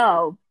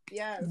 Yo,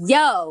 yes.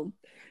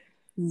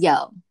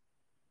 Yo,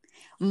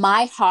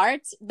 my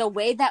heart, the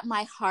way that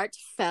my heart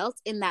felt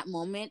in that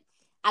moment,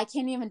 I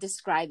can't even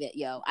describe it,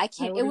 yo. I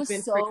can't. It was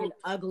been so freaking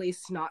ugly,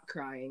 snot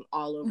crying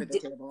all over the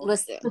table.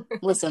 Listen.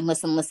 It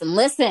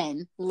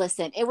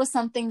was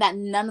something that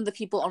none of the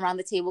people around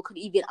the table could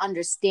even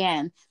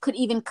understand, could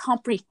even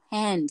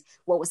comprehend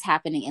what was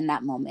happening in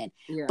that moment.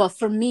 Yeah. But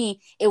for me,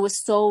 it was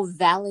so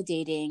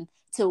validating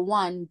to,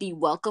 one, be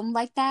welcomed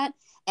like that,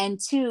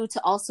 and two,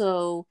 to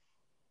also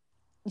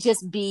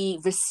just be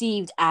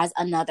received as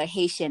another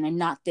Haitian, and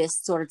not this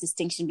sort of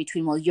distinction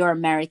between, well, you're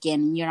American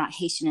and you're not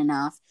Haitian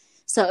enough.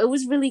 So it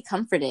was really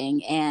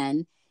comforting,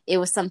 and it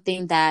was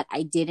something that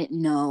I didn't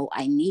know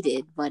I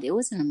needed, but it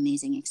was an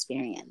amazing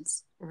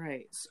experience.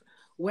 Right.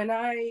 When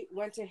I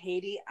went to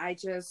Haiti, I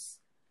just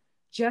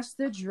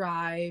the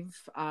drive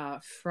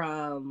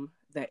from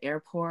the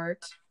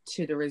airport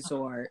to the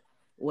resort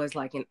was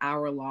like an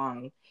hour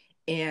long.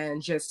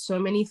 and just so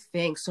many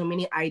things, so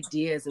many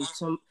ideas, and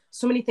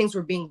so many things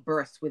were being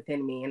birthed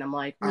within me. And I'm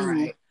like, all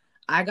right,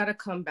 I gotta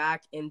come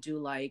back and do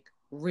like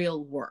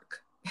real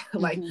work.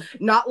 Like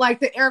not like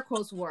the air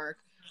quotes work,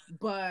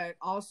 but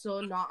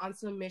also not on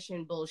some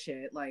mission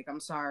bullshit. Like, I'm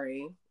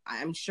sorry,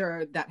 I'm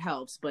sure that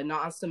helps, but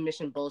not on some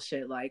mission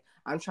bullshit. Like,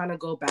 I'm trying to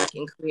go back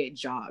and create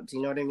jobs,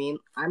 you know what I mean?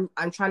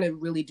 I'm trying to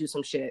really do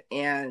some shit.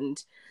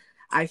 And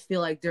I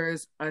feel like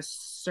there's a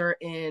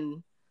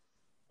certain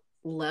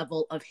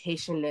level of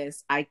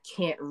Haitianness I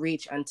can't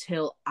reach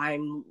until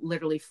I'm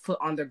literally foot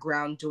on the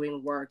ground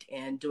doing work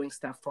and doing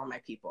stuff for my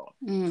people.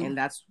 And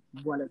that's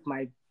one of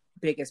my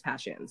biggest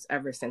passions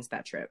ever since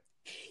that trip.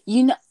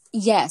 You know,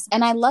 yes,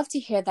 and I love to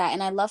hear that,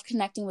 and I love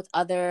connecting with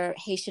other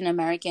Haitian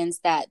Americans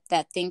that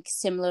think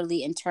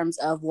similarly in terms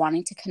of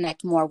wanting to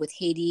connect more with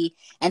Haiti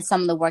and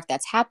some of the work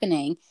that's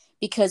happening.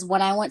 Because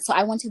when I went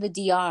to the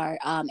DR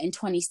in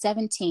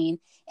 2017,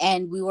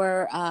 and we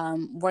were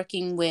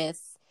working with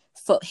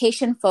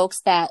Haitian folks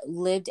that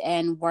lived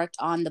and worked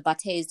on the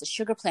bateys, the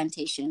sugar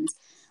plantations,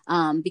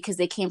 because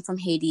they came from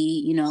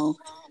Haiti, you know,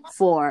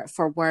 for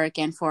work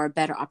and for a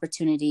better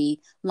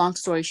opportunity. Long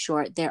story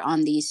short, they're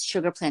on these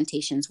sugar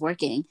plantations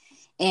working.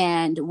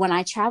 And when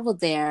I traveled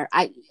there,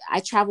 I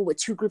traveled with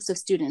two groups of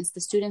students.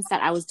 The students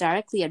that I was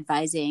directly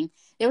advising,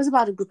 there was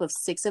about a group of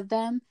 6 of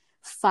them.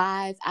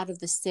 5 out of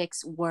the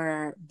 6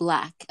 were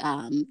Black,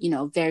 you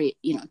know, very,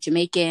 you know,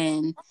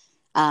 Jamaican,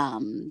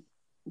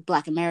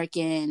 Black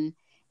American,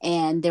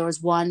 and there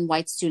was one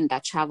white student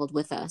that traveled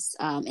with us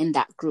in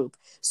that group.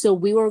 So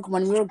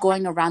when we were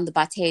going around the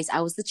bateys, I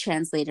was the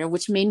translator,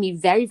 which made me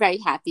very, very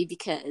happy,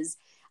 because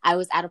I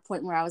was at a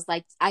point where I was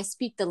like, I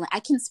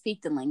can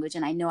speak the language,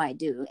 and I know I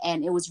do,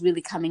 and it was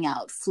really coming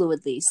out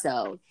fluidly.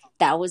 So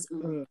that was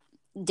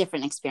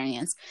different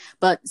experience.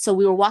 But so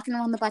we were walking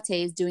around the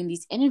bateys doing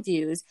these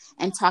interviews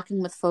and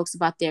talking with folks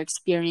about their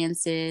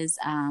experiences,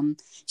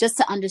 just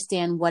to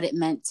understand what it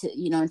meant to,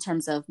 you know, in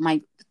terms of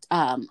my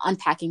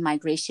unpacking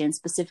migration,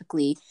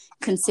 specifically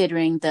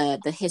considering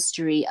the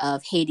history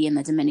of Haiti and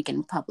the Dominican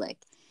Republic.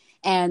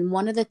 And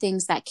one of the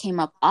things that came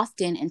up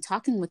often in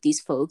talking with these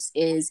folks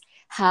is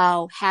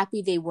how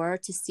happy they were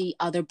to see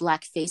other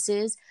Black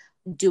faces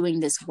doing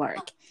this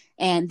work.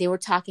 And they were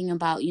talking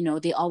about, you know,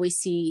 they always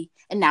see,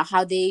 and now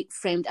how they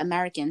framed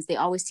Americans, they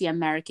always see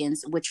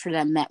Americans, which for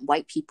them meant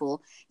white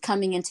people,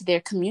 coming into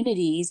their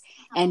communities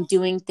and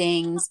doing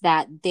things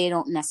that they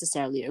don't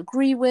necessarily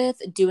agree with,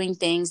 doing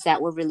things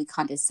that were really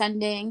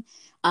condescending,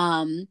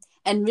 and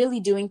really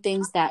doing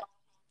things that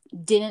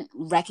didn't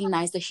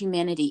recognize the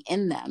humanity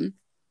in them,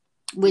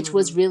 which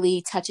was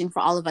really touching for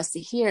all of us to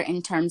hear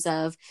in terms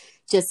of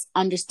just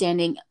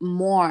understanding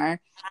more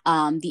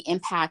the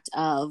impact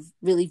of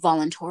really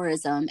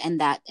volunteerism and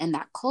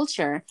that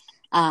culture.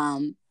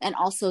 And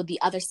also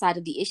the other side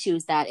of the issue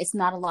is that it's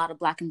not a lot of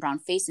Black and brown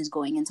faces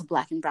going into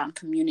Black and brown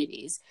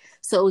communities.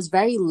 So it was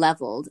very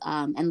leveled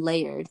and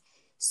layered.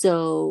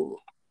 So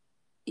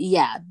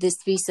yeah,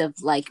 this piece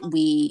of like,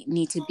 we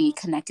need to be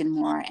connected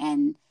more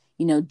and,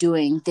 you know,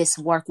 doing this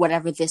work,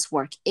 whatever this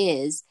work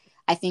is.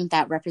 I think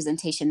that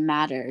representation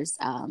matters.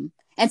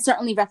 And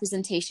certainly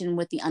representation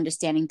with the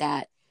understanding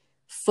that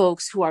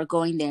folks who are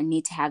going there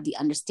need to have the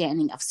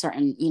understanding of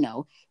certain, you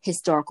know,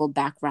 historical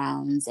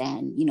backgrounds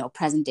and, you know,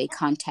 present day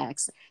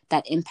contexts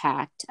that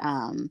impact,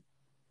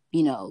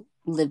 you know,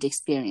 lived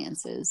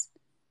experiences.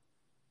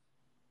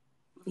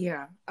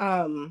 Yeah,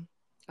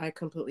 I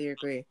completely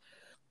agree.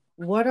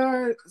 What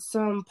are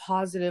some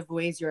positive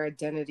ways your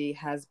identity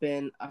has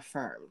been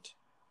affirmed?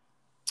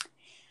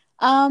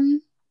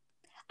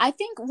 I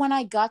think when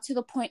I got to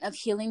the point of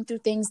healing through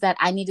things that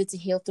I needed to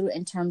heal through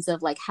in terms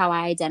of like how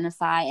I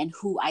identify and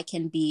who I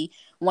can be,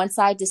 once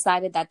I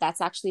decided that that's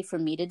actually for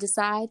me to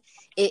decide,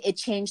 it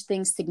changed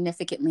things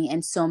significantly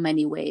in so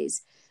many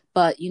ways.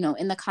 But, you know,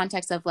 in the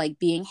context of like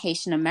being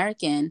Haitian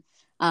American,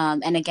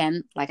 and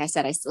again, like I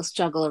said, I still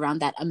struggle around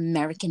that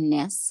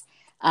Americanness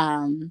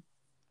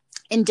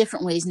in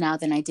different ways now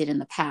than I did in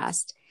the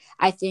past.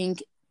 I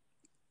think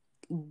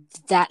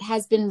that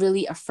has been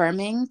really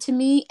affirming to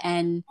me,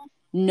 and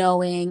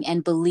knowing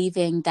and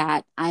believing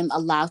that I'm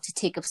allowed to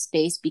take up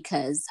space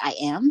because I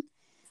am,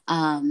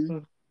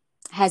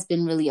 has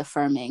been really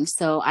affirming.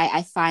 So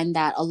I find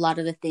that a lot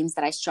of the things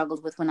that I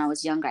struggled with when I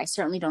was younger, I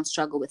certainly don't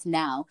struggle with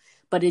now,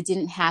 but it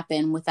didn't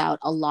happen without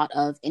a lot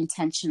of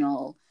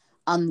intentional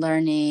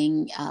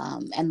unlearning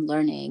and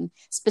learning,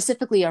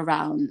 specifically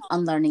around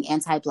unlearning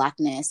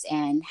anti-Blackness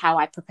and how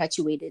I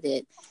perpetuated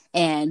it,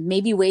 and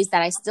maybe ways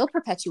that I still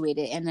perpetuate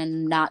it and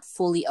I'm not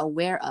fully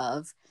aware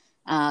of.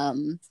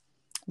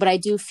 But I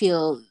do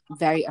feel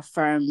very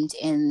affirmed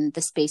in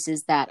the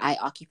spaces that I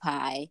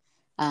occupy,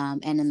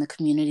 and in the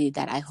community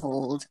that I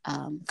hold,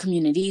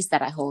 communities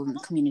that I hold, and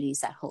the communities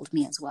that hold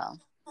me as well.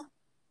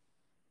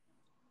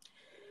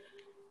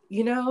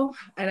 You know,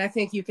 and I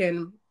think you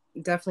can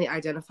definitely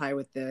identify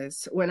with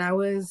this. When I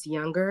was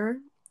younger,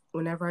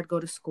 whenever I'd go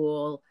to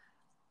school,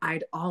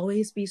 I'd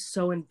always be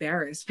so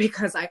embarrassed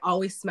because I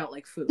always smelled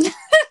like food.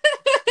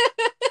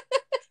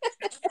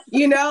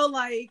 You know,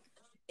 like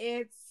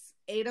it's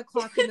 8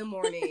 o'clock in the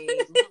morning.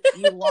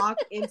 You walk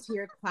into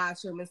your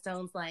classroom and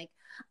someone's like,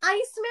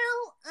 I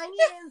smell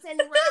onions and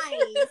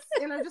rice.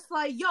 And I'm just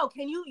like, yo,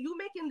 can you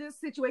making this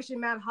situation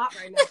mad hot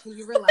right now? Can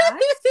you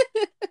relax?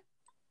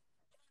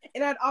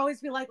 And I'd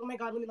always be like, oh my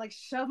God, let me like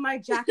shove my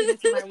jacket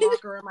into my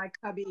locker or my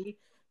cubby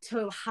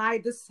to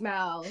hide the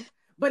smell.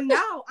 But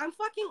now I'm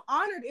fucking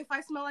honored if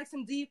I smell like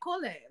some D.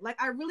 coli.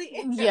 Like I really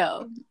am.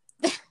 Yo.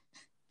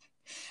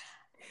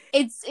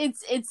 It's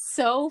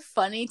so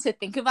funny to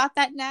think about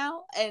that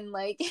now. And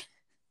like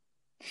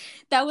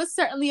that was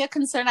certainly a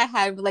concern I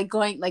had, like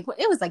going, like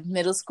it was like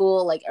middle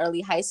school, like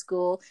early high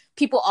school.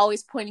 People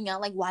always pointing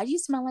out, like, why do you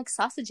smell like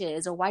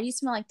sausages, or why do you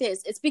smell like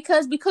this? It's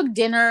because we cook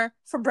dinner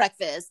for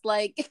breakfast.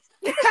 Like,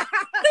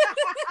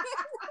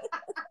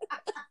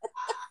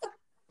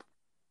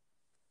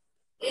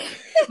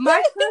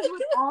 my friends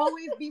would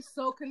always be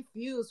so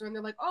confused when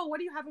they're like, "Oh, what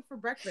are you having for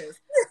breakfast?"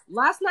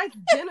 Last night's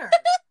dinner,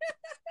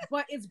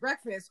 but it's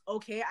breakfast.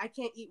 Okay, I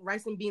can't eat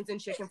rice and beans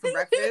and chicken for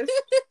breakfast.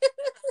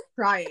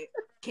 Try it.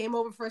 Came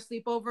over for a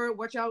sleepover.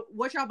 What y'all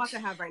about to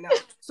have right now?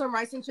 Some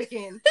rice and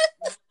chicken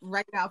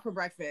right now for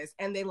breakfast,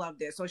 and they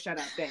loved it. So shut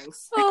up,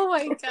 thanks. Oh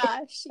my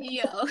gosh,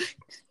 yo.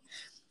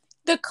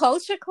 The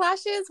culture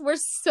clashes were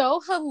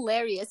so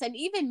hilarious, and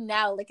even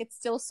now, like it's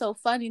still so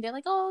funny. They're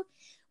like, "Oh,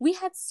 we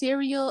had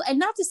cereal," and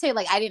not to say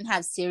like I didn't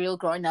have cereal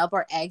growing up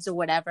or eggs or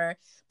whatever,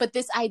 but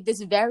this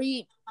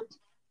very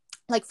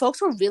like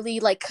folks were really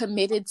like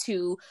committed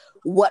to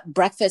what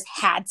breakfast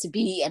had to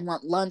be and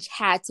what lunch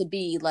had to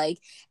be. Like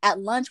at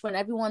lunch, when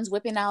everyone's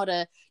whipping out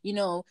a,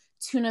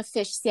 tuna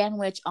fish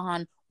sandwich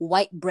on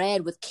white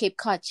bread with Cape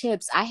Cod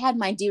chips, I had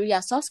my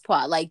Diria sauce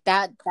pot. Like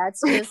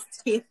that's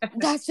just,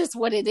 that's just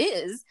what it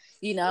is,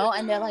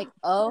 and they're like,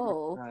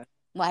 oh,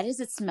 why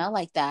does it smell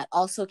like that?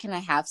 Also, can I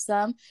have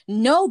some?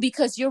 No,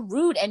 because you're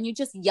rude and you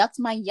just yucked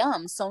my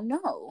yum. So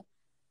no.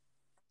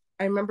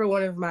 I remember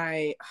one of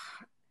my,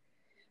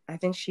 I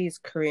think she's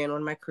Korean,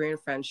 one of my Korean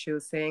friends, she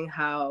was saying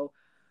how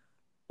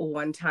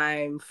one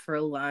time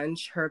for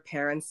lunch, her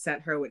parents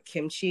sent her with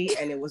kimchi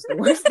and it was the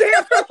worst day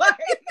of her life.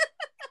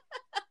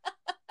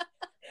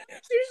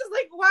 She was just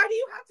like, why do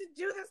you have to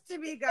do this to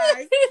me,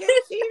 guys?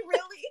 Kimchi,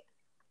 really?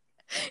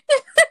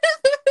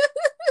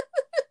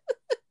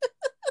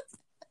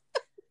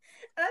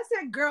 And I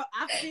said, girl,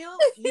 I feel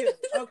you,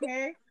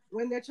 okay?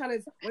 When they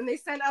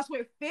send us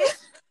with fish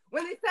for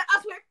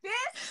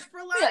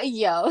lunch.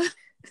 Yo.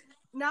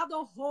 Now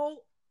the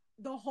whole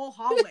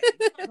hallway,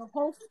 the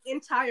whole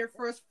entire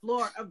first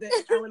floor of the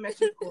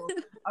elementary school,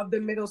 of the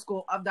middle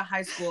school, of the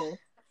high school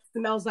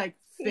smells like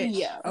fish.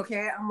 Yeah.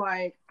 Okay? I'm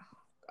like, oh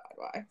God,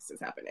 why is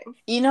this happening?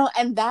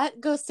 And that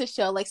goes to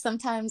show, like,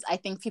 sometimes I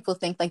think people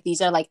think like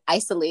these are like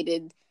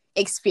isolated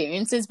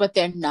experiences, but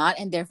they're not,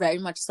 and they're very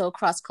much so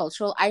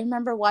cross-cultural. I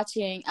remember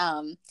watching,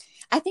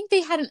 I think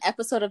they had an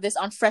episode of this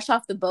on Fresh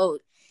Off the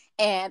Boat,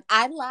 and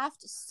I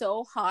laughed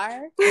so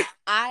hard.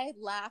 I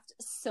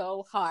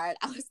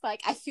was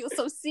like, I feel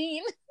so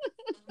seen.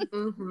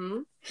 Mm-hmm.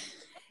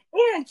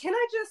 And can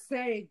I just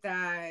say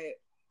that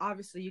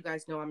obviously you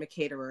guys know I'm a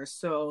caterer.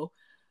 So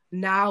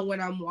now when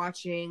I'm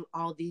watching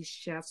all these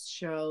chefs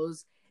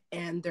shows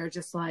and they're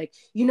just like,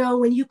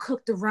 when you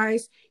cook the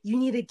rice, you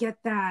need to get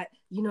that,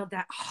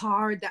 that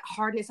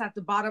hardness at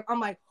the bottom. I'm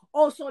like,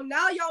 oh, so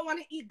now y'all want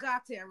to eat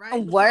gratin, right? A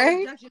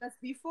word? Judging us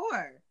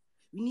before.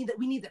 We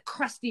need the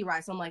crusty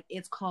rice. I'm like,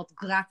 it's called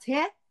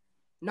gratin,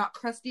 not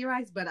crusty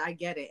rice, but I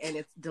get it, and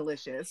it's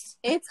delicious.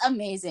 It's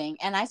amazing,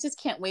 and I just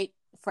can't wait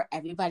for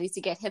everybody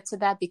to get hip to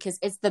that because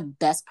it's the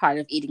best part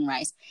of eating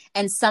rice.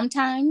 And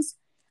sometimes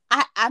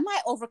I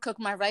might overcook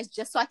my rice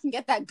just so I can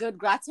get that good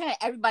gratin.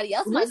 Everybody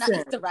else might not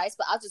eat the rice,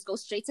 but I'll just go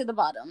straight to the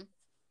bottom.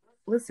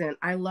 Listen,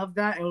 I love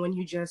that, and when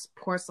you just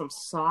pour some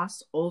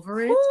sauce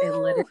over it and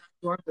let it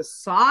absorb the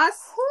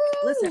sauce.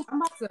 Listen,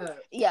 I'm about to...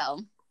 Yo.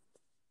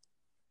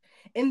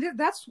 And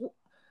that's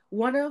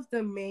one of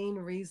the main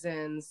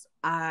reasons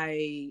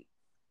I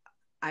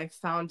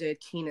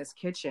founded Kina's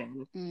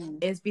Kitchen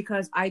is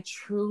because I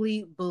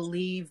truly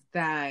believe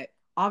that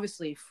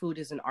obviously food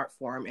is an art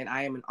form and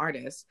I am an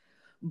artist,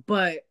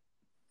 but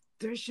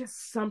there's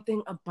just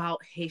something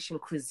about Haitian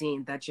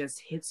cuisine that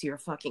just hits your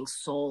fucking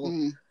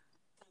soul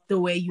the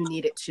way you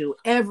need it to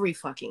every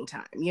fucking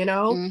time,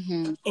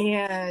 Mm-hmm.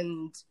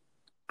 And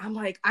I'm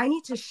like, I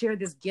need to share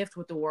this gift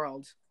with the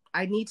world.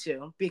 I need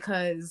to,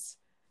 because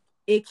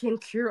it can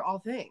cure all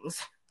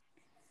things.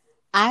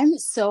 I'm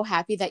so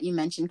happy that you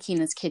mentioned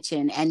Kina's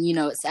Kitchen, and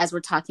as we're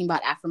talking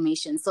about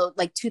affirmation. So,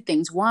 like, two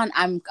things. One,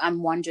 I'm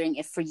wondering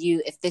if for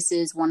you, if this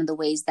is one of the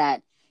ways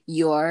that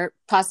you're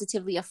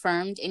positively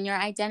affirmed in your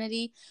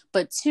identity.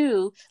 But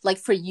two, like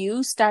for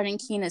you starting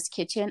Kina's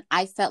Kitchen,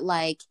 I felt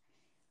like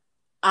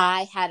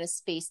I had a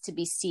space to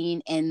be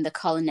seen in the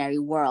culinary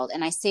world,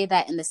 and I say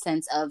that in the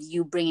sense of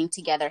you bringing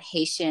together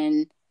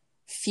Haitian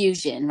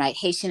fusion, right?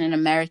 Haitian and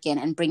American,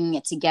 and bringing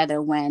it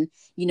together when,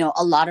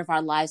 a lot of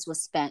our lives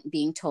was spent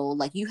being told,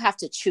 like, you have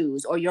to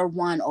choose or you're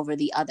one over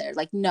the other.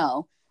 Like,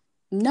 no,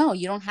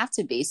 you don't have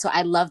to be. So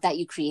I love that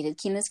you created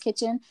Kina's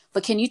Kitchen,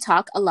 but can you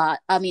talk a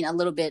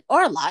little bit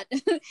or a lot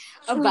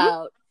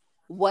about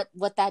what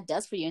that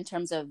does for you in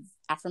terms of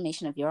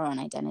affirmation of your own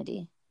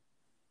identity?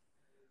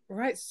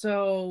 Right.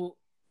 So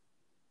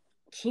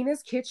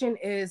Kina's Kitchen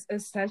is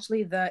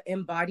essentially the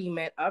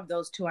embodiment of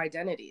those two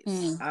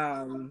identities.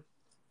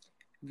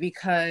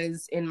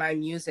 Because in my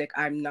music,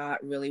 I'm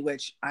not really,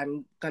 which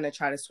I'm going to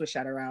try to switch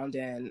that around,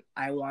 and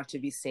I want to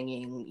be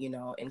singing,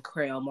 in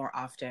Creole more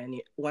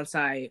often once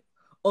I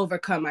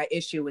overcome my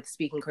issue with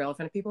speaking Creole in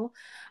front of people.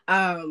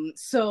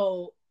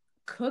 So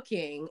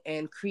cooking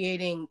and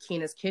creating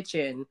Kina's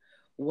Kitchen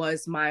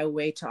was my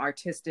way to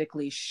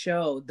artistically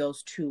show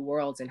those two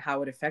worlds and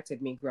how it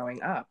affected me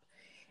growing up.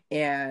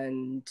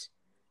 And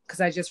because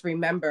I just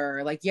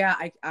remember, like, yeah,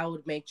 I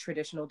would make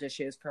traditional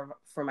dishes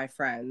for my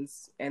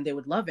friends and they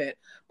would love it.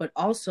 But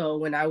also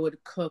when I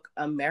would cook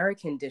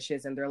American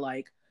dishes and they're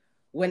like,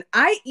 when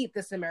I eat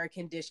this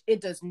American dish,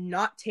 it does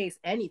not taste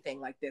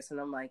anything like this. And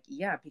I'm like,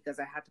 yeah, because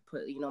I had to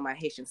put, my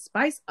Haitian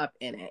spice up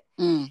in it.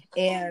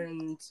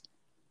 And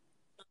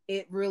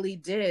it really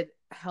did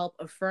help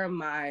affirm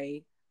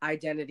my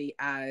identity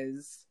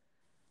as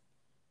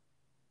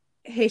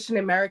Haitian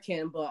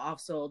American, but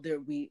also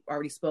we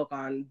already spoke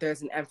on,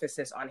 there's an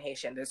emphasis on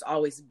Haitian. There's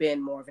always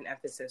been more of an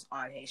emphasis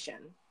on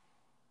Haitian.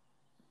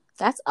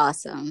 That's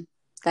awesome.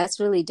 That's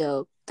really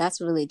dope.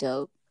 That's really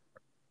dope.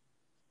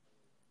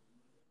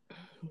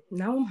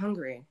 Now I'm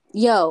hungry.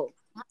 Yo,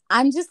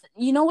 I'm just,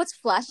 what's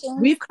flashing?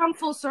 We've come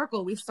full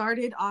circle. We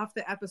started off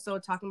the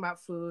episode talking about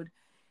food,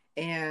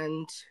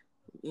 and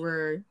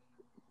we're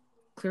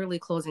clearly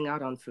closing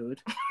out on food.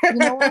 You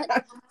know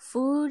what?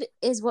 Food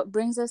is what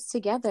brings us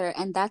together,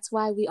 and that's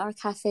why we are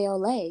Cafe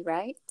Olé,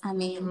 right? I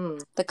mean,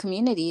 the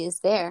community is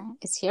there.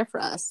 It's here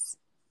for us.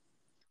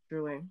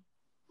 Truly.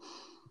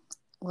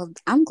 Well,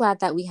 I'm glad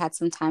that we had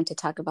some time to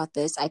talk about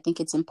this. I think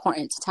it's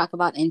important to talk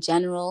about in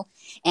general,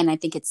 and I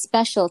think it's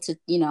special to,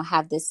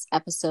 have this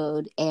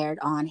episode aired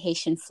on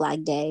Haitian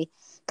Flag Day,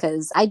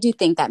 because I do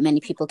think that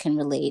many people can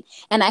relate.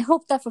 And I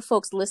hope that for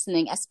folks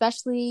listening,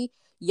 especially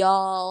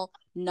y'all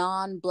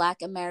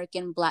non-Black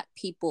American Black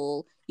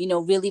people,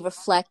 really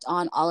reflect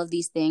on all of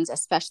these things,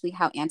 especially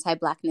how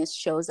anti-Blackness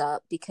shows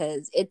up,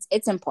 because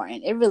it's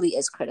important. It really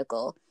is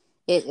critical.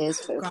 It is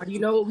critical. God, you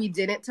know what we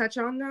didn't touch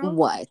on though?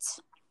 What?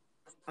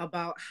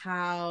 About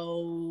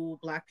how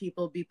Black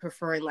people be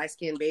preferring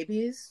light-skinned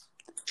babies.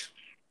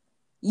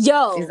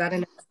 Yo, is that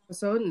an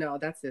episode? No,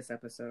 that's this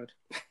episode.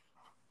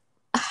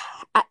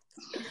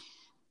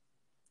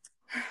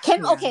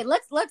 Okay,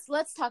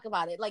 let's talk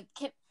about it. Like,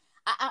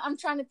 I'm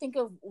trying to think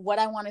of what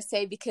I want to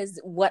say, because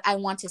what I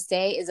want to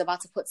say is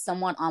about to put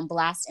someone on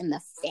blast in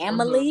the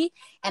family,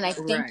 and I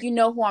think you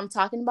know who I'm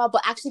talking about.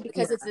 But actually,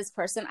 because it's this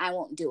person, I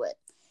won't do it.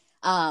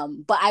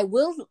 But I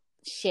will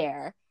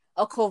share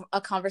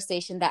a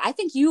conversation that I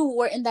think you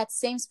were in that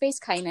same space,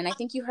 Kain, and I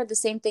think you heard the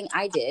same thing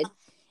I did.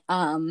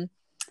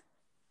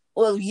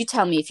 Well, you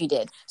tell me if you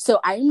did. So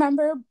I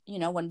remember,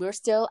 when we were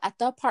still at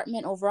the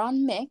apartment over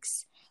on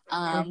Mix,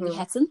 we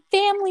had some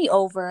family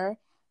over,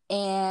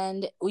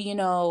 and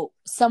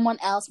someone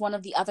else, one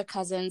of the other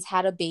cousins,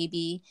 had a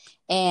baby,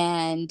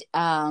 and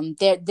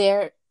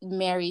they're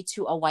married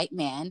to a white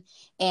man.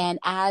 And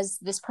as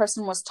this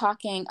person was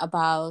talking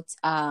about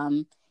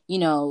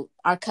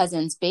our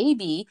cousin's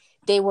baby,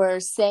 they were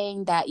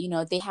saying that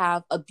they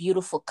have a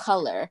beautiful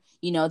color,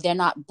 they're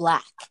not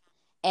Black.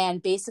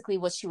 And basically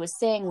what she was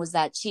saying was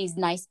that she's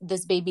nice,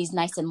 this baby's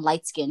nice and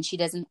light skinned,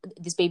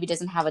 this baby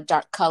doesn't have a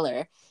dark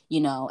color,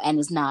 and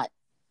is not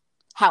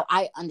how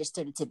I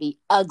understood it to be,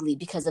 ugly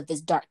because of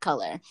this dark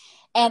color.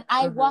 And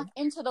I walk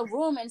into the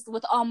room, and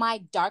with all my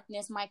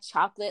darkness, my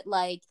chocolate,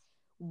 like,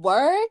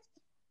 word,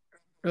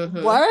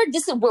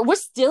 we're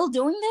still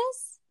doing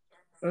this.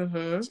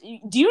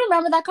 Do you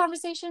remember that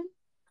conversation?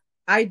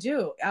 I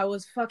do. I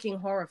was fucking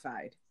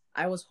horrified.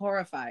 I was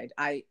horrified.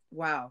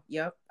 Wow.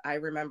 Yep. I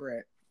remember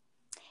it.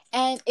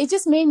 And it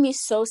just made me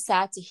so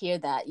sad to hear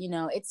that.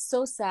 It's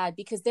so sad,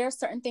 because there are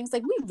certain things,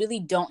 like, we really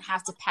don't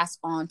have to pass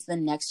on to the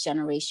next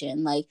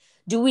generation. Like,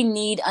 do we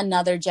need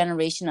another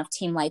generation of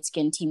team light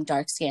skin, team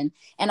dark skin?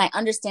 And I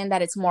understand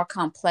that it's more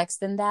complex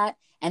than that,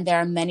 and there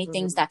are many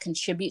things that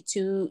contribute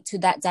to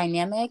that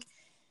dynamic.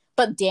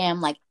 But damn,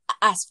 like,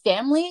 as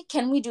family,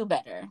 can we do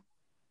better?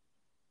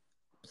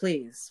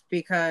 Please,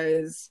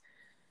 because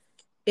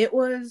it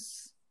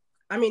was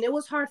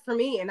hard for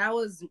me, and I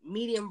was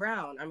medium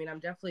brown. I mean, I'm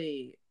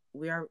definitely,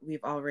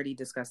 we've already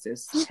discussed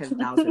this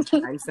 10,000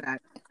 times,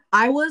 that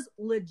I was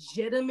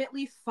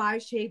legitimately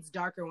 5 shades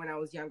darker when I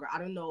was younger. I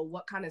don't know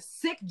what kind of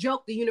sick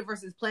joke the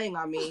universe is playing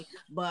on me,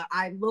 but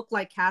I look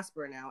like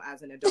Casper now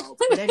as an adult.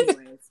 But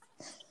anyways,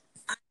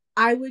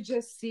 I would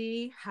just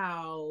see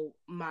how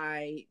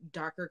my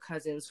darker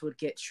cousins would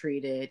get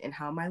treated and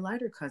how my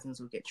lighter cousins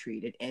would get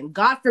treated. And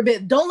God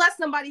forbid, don't let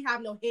somebody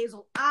have no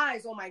hazel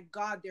eyes. Oh my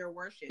God, they're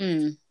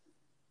worshipped.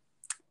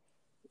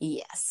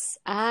 Yes,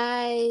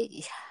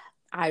 I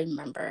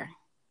remember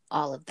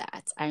all of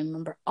that.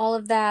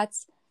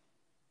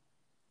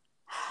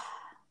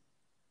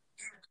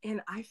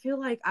 And I feel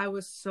like I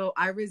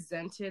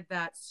resented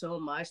that so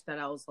much that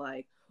I was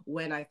like,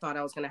 when I thought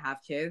I was going to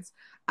have kids,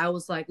 I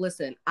was like,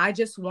 listen, I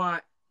just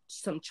want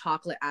some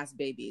chocolate ass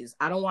babies.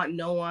 I don't want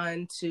no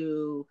one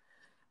to,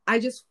 I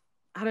just,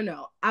 I don't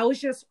know. I was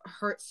just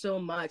hurt so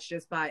much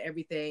just by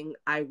everything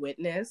I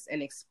witnessed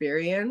and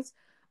experienced.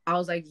 I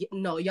was like,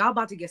 no, y'all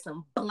about to get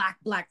some black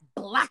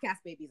ass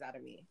babies out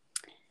of me.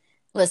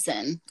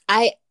 Listen,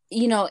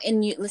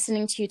 in you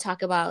listening to you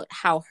talk about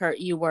how hurt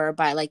you were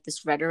by like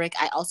this rhetoric,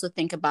 I also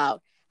think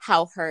about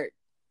how hurt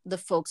the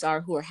folks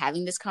are who are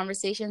having these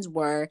conversations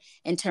were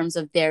in terms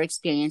of their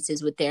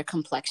experiences with their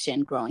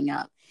complexion growing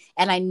up.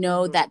 And I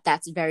know that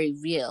that's very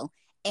real,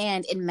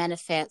 and it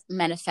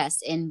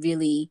manifests in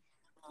really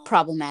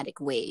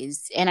problematic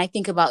ways. And I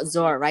think about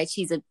Zora, right?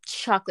 She's a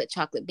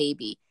chocolate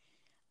baby.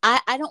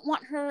 I don't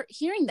want her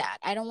hearing that.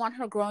 I don't want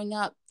her growing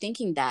up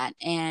thinking that.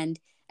 And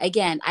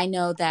again, I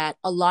know that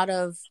a lot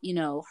of,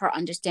 her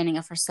understanding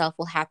of herself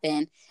will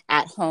happen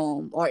at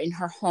home or in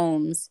her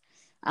homes,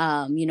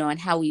 and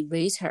how we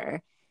raise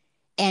her.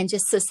 And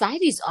just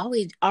society's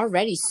always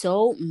already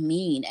so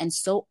mean and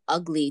so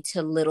ugly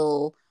to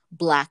little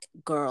Black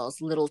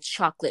girls, little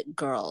chocolate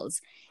girls.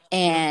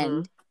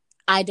 And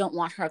I don't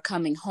want her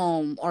coming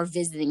home or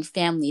visiting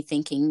family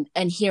thinking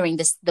and hearing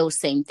those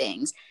same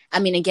things. I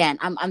mean, again,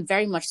 I'm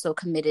very much so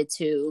committed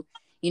to,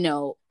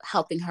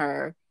 helping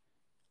her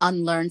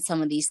unlearn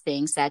some of these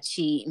things that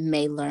she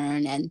may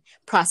learn and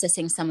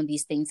processing some of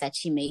these things that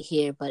she may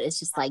hear. But it's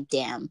just like,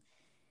 damn,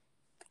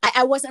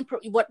 I wasn't,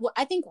 what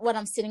I think what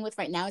I'm sitting with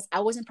right now is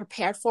I wasn't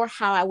prepared for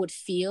how I would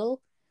feel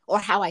or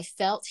how I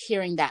felt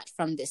hearing that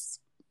from this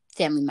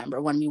family member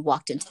when we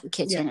walked into the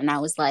kitchen. And I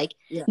was like,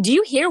 do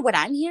you hear what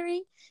I'm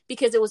hearing?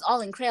 Because it was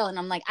all in Creole, and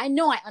I'm like, I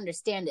know I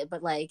understand it,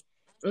 but like,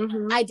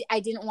 I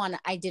didn't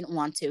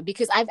want to,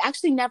 because I've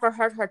actually never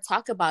heard her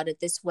talk about it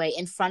this way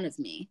in front of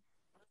me.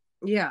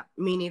 Yeah,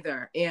 me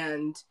neither.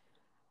 And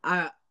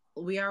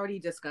we already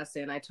discussed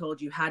it, and I told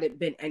you, had it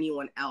been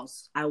anyone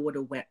else, I would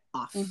have went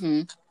off.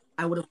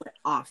 I would have went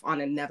off on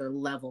another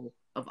level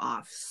of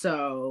off.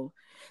 So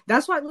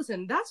that's why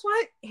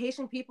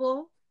Haitian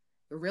people,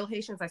 the real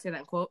Haitians, I say that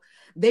in quote,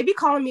 they be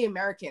calling me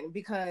American,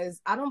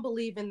 because I don't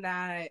believe in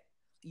that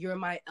you're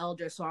my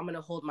elder, so I'm going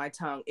to hold my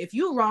tongue. If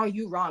you're wrong,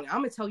 you're wrong. I'm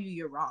going to tell you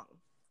you're wrong.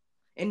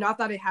 And not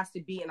that it has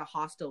to be in a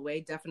hostile way.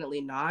 Definitely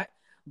not.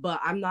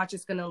 But I'm not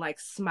just going to like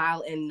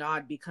smile and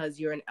nod because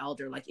you're an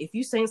elder. Like, if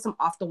you saying some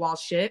off the wall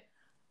shit,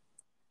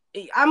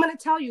 I'm going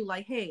to tell you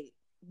like, hey,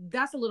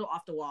 that's a little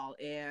off the wall,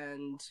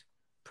 and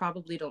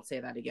probably don't say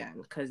that again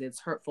because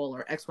it's hurtful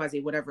or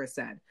XYZ, whatever it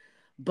said.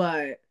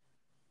 But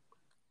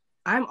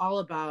I'm all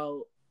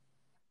about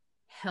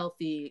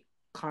healthy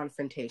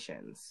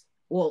confrontations.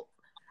 Well,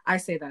 I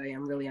say that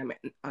I'm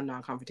a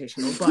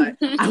non-confrontational, but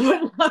I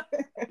would love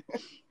it.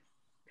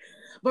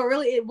 But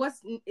really,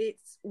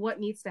 it's what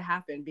needs to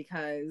happen,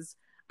 because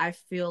I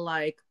feel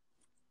like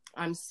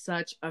I'm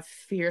such a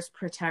fierce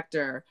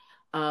protector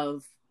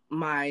of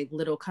my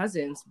little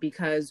cousins,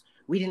 because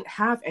we didn't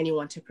have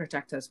anyone to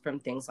protect us from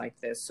things like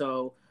this.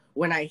 So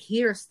when I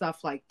hear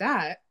stuff like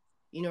that,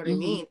 you know what I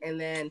mean? And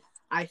then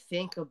I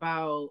think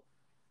about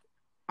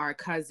our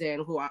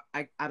cousin who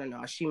I don't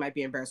know, she might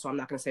be embarrassed, so I'm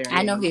not going to say her name.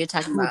 I know who you're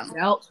talking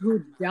about.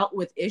 Who dealt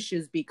with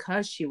issues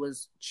because she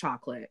was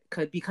chocolate,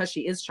 because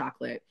she is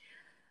chocolate.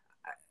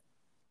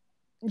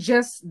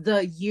 Just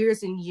the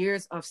years and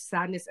years of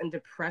sadness and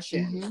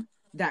depression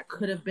that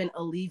could have been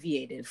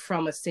alleviated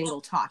from a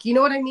single talk. You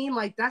know what I mean?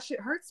 Like, that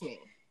shit hurts me.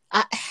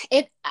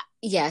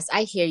 Yes,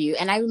 I hear you.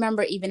 And I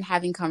remember even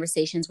having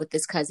conversations with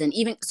this cousin,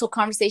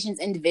 conversations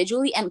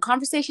individually and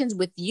conversations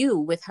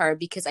with her,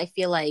 because I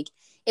feel like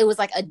it was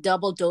like a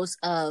double dose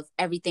of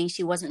everything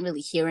she wasn't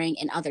really hearing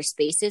in other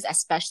spaces,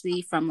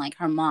 especially from like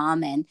her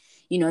mom and,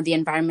 the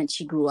environment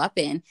she grew up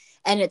in.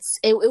 And it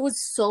was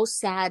so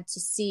sad to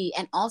see,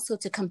 and also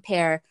to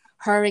compare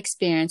her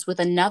experience with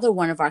another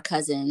one of our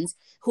cousins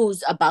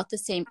who's about the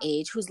same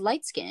age, who's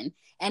light skinned,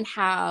 and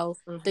how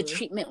the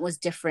treatment was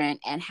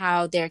different and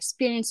how their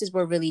experiences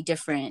were really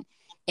different,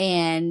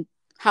 and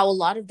how a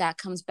lot of that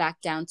comes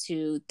back down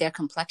to their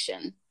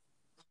complexion.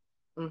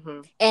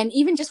 And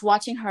even just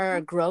watching her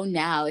grow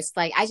now, it's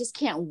like, I just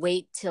can't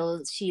wait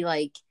till she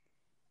like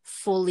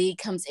fully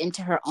comes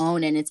into her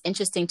own. And it's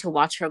interesting to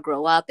watch her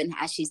grow up, and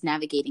as she's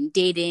navigating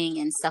dating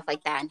and stuff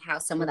like that, and how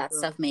some of that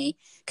stuff may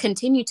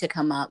continue to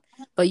come up.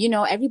 But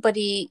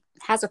everybody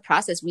has a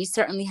process. We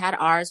certainly had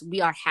ours.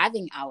 We are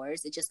having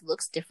ours. It just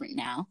looks different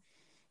now.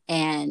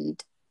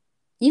 And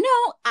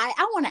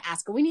I want to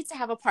ask her. We need to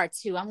have a part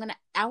 2.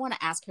 I want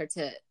to ask her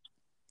to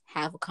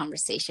have a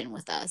conversation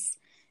with us,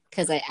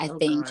 because I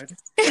think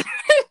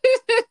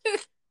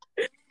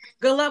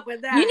good luck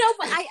with that.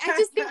 But I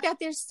just think that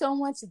there's so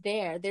much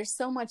there. There's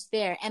so much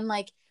there. And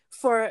like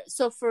for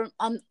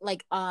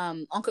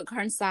Uncle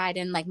Kern's side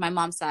and like my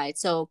mom's side.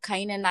 So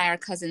Kaina and I are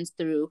cousins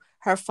through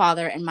her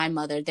father and my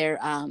mother. They're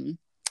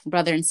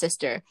brother and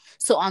sister.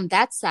 So on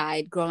that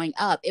side, growing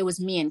up, it was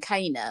me and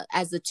Kaina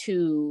as the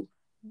two,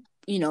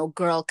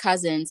 girl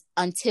cousins,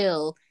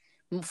 until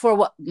for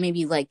what,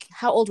 maybe like,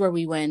 how old were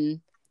we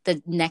when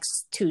the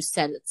next two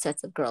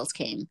sets of girls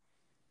came?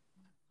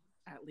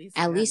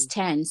 At least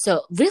 10.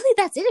 So really,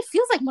 that's it. It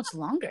feels like much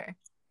longer.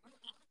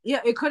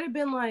 Yeah, it could have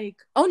been like...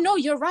 Oh, no,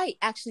 you're right.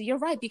 Actually, you're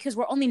right, because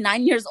we're only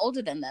 9 years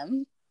older than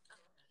them.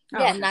 Oh,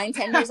 Yeah, okay. 9,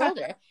 10 years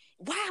older.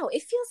 Wow,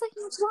 it feels like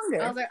much I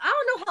longer. was like, I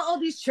don't know how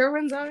old these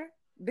children are.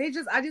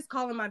 I just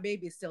call them my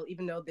babies still,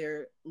 even though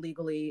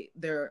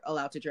they're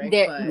allowed to drink.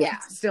 But Yeah.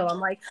 still, I'm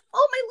like,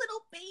 oh, my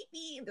little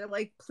baby. They're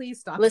like,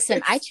 please stop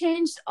Listen, I this.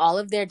 changed all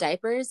of their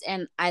diapers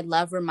and I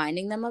love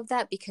reminding them of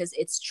that because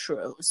it's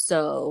true.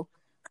 So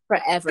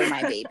forever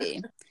my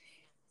baby.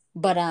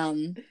 But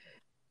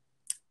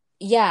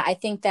yeah, I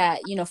think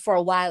that, for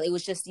a while it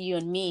was just you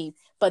and me.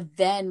 But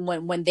then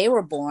when they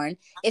were born,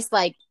 it's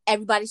like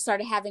everybody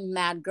started having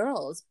mad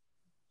girls.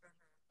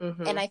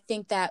 And I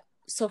think that,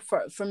 so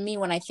for me,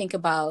 when I think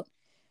about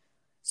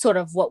sort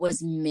of what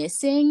was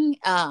missing,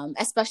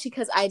 especially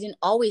because I didn't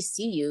always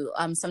see you.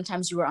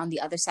 Sometimes you were on the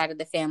other side of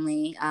the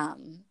family,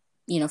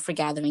 for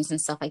gatherings and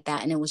stuff like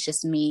that. And it was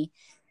just me.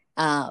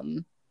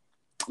 But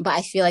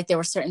I feel like there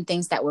were certain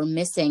things that were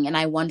missing. And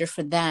I wonder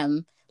for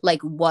them,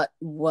 like, what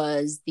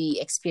was the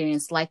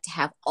experience like to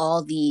have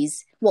all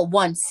these, well,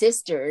 one,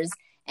 sisters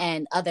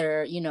and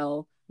other,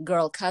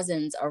 girl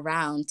cousins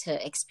around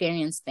to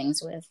experience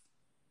things with.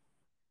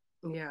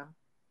 Yeah.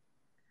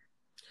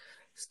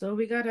 Still,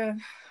 we gotta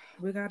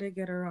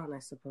get her on, I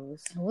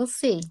suppose. We'll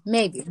see.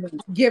 Maybe.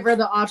 Give her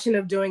the option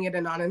of doing it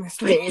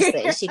anonymously.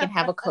 Seriously, she can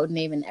have a code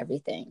name and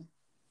everything.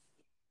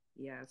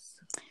 Yes.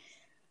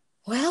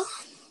 Well,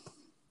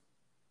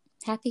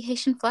 happy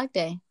Haitian Flag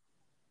Day.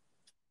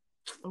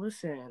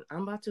 Listen,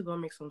 I'm about to go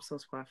make some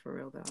sauce pois for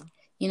real, though.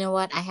 You know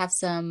what? I have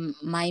some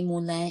maï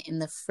moulin in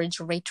the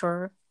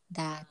refrigerator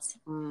that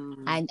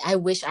I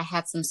wish I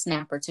had some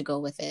snapper to go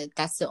with it.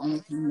 That's the only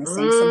thing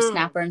missing. Some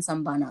snapper and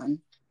some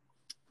banan.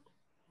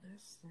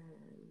 Listen.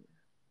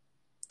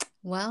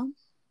 Well,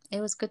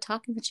 it was good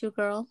talking with you,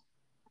 girl.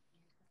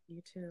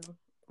 You too.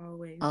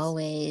 Always.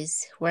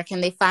 Always. Where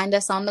can they find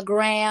us on the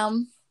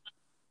gram?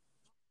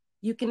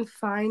 You can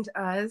find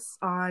us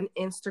on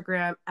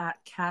Instagram at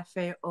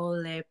Cafe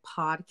Ole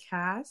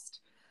Podcast.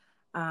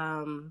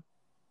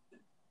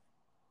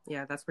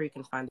 Yeah, that's where you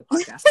can find the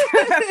podcast.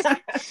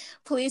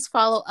 Please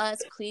follow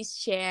us. Please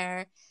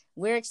share.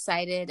 We're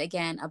excited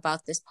again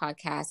about this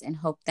podcast and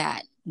hope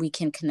that we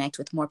can connect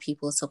with more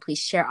people. So please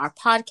share our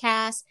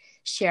podcast,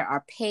 share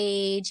our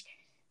page,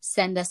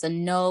 send us a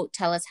note,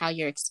 tell us how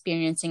you're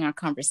experiencing our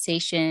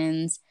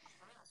conversations.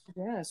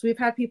 Yes, we've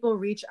had people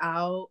reach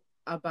out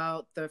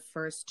about the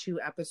first 2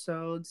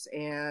 episodes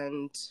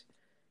and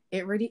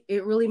it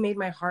really made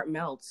my heart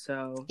melt.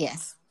 So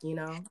yes,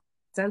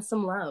 send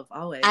some love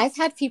always. I've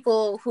had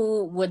people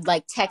who would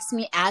like text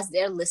me as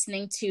they're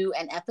listening to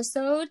an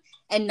episode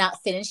and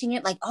not finishing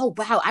it, like, oh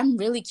wow, I'm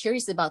really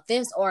curious about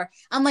this, or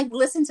I'm like,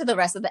 listen to the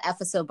rest of the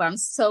episode, but I'm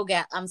so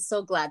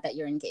glad that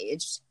you're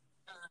engaged.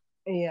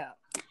 Yeah.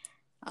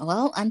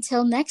 Well,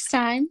 until next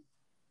time,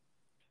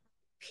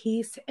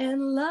 peace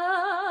and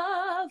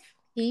love.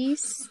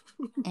 Peace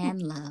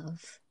and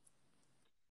love.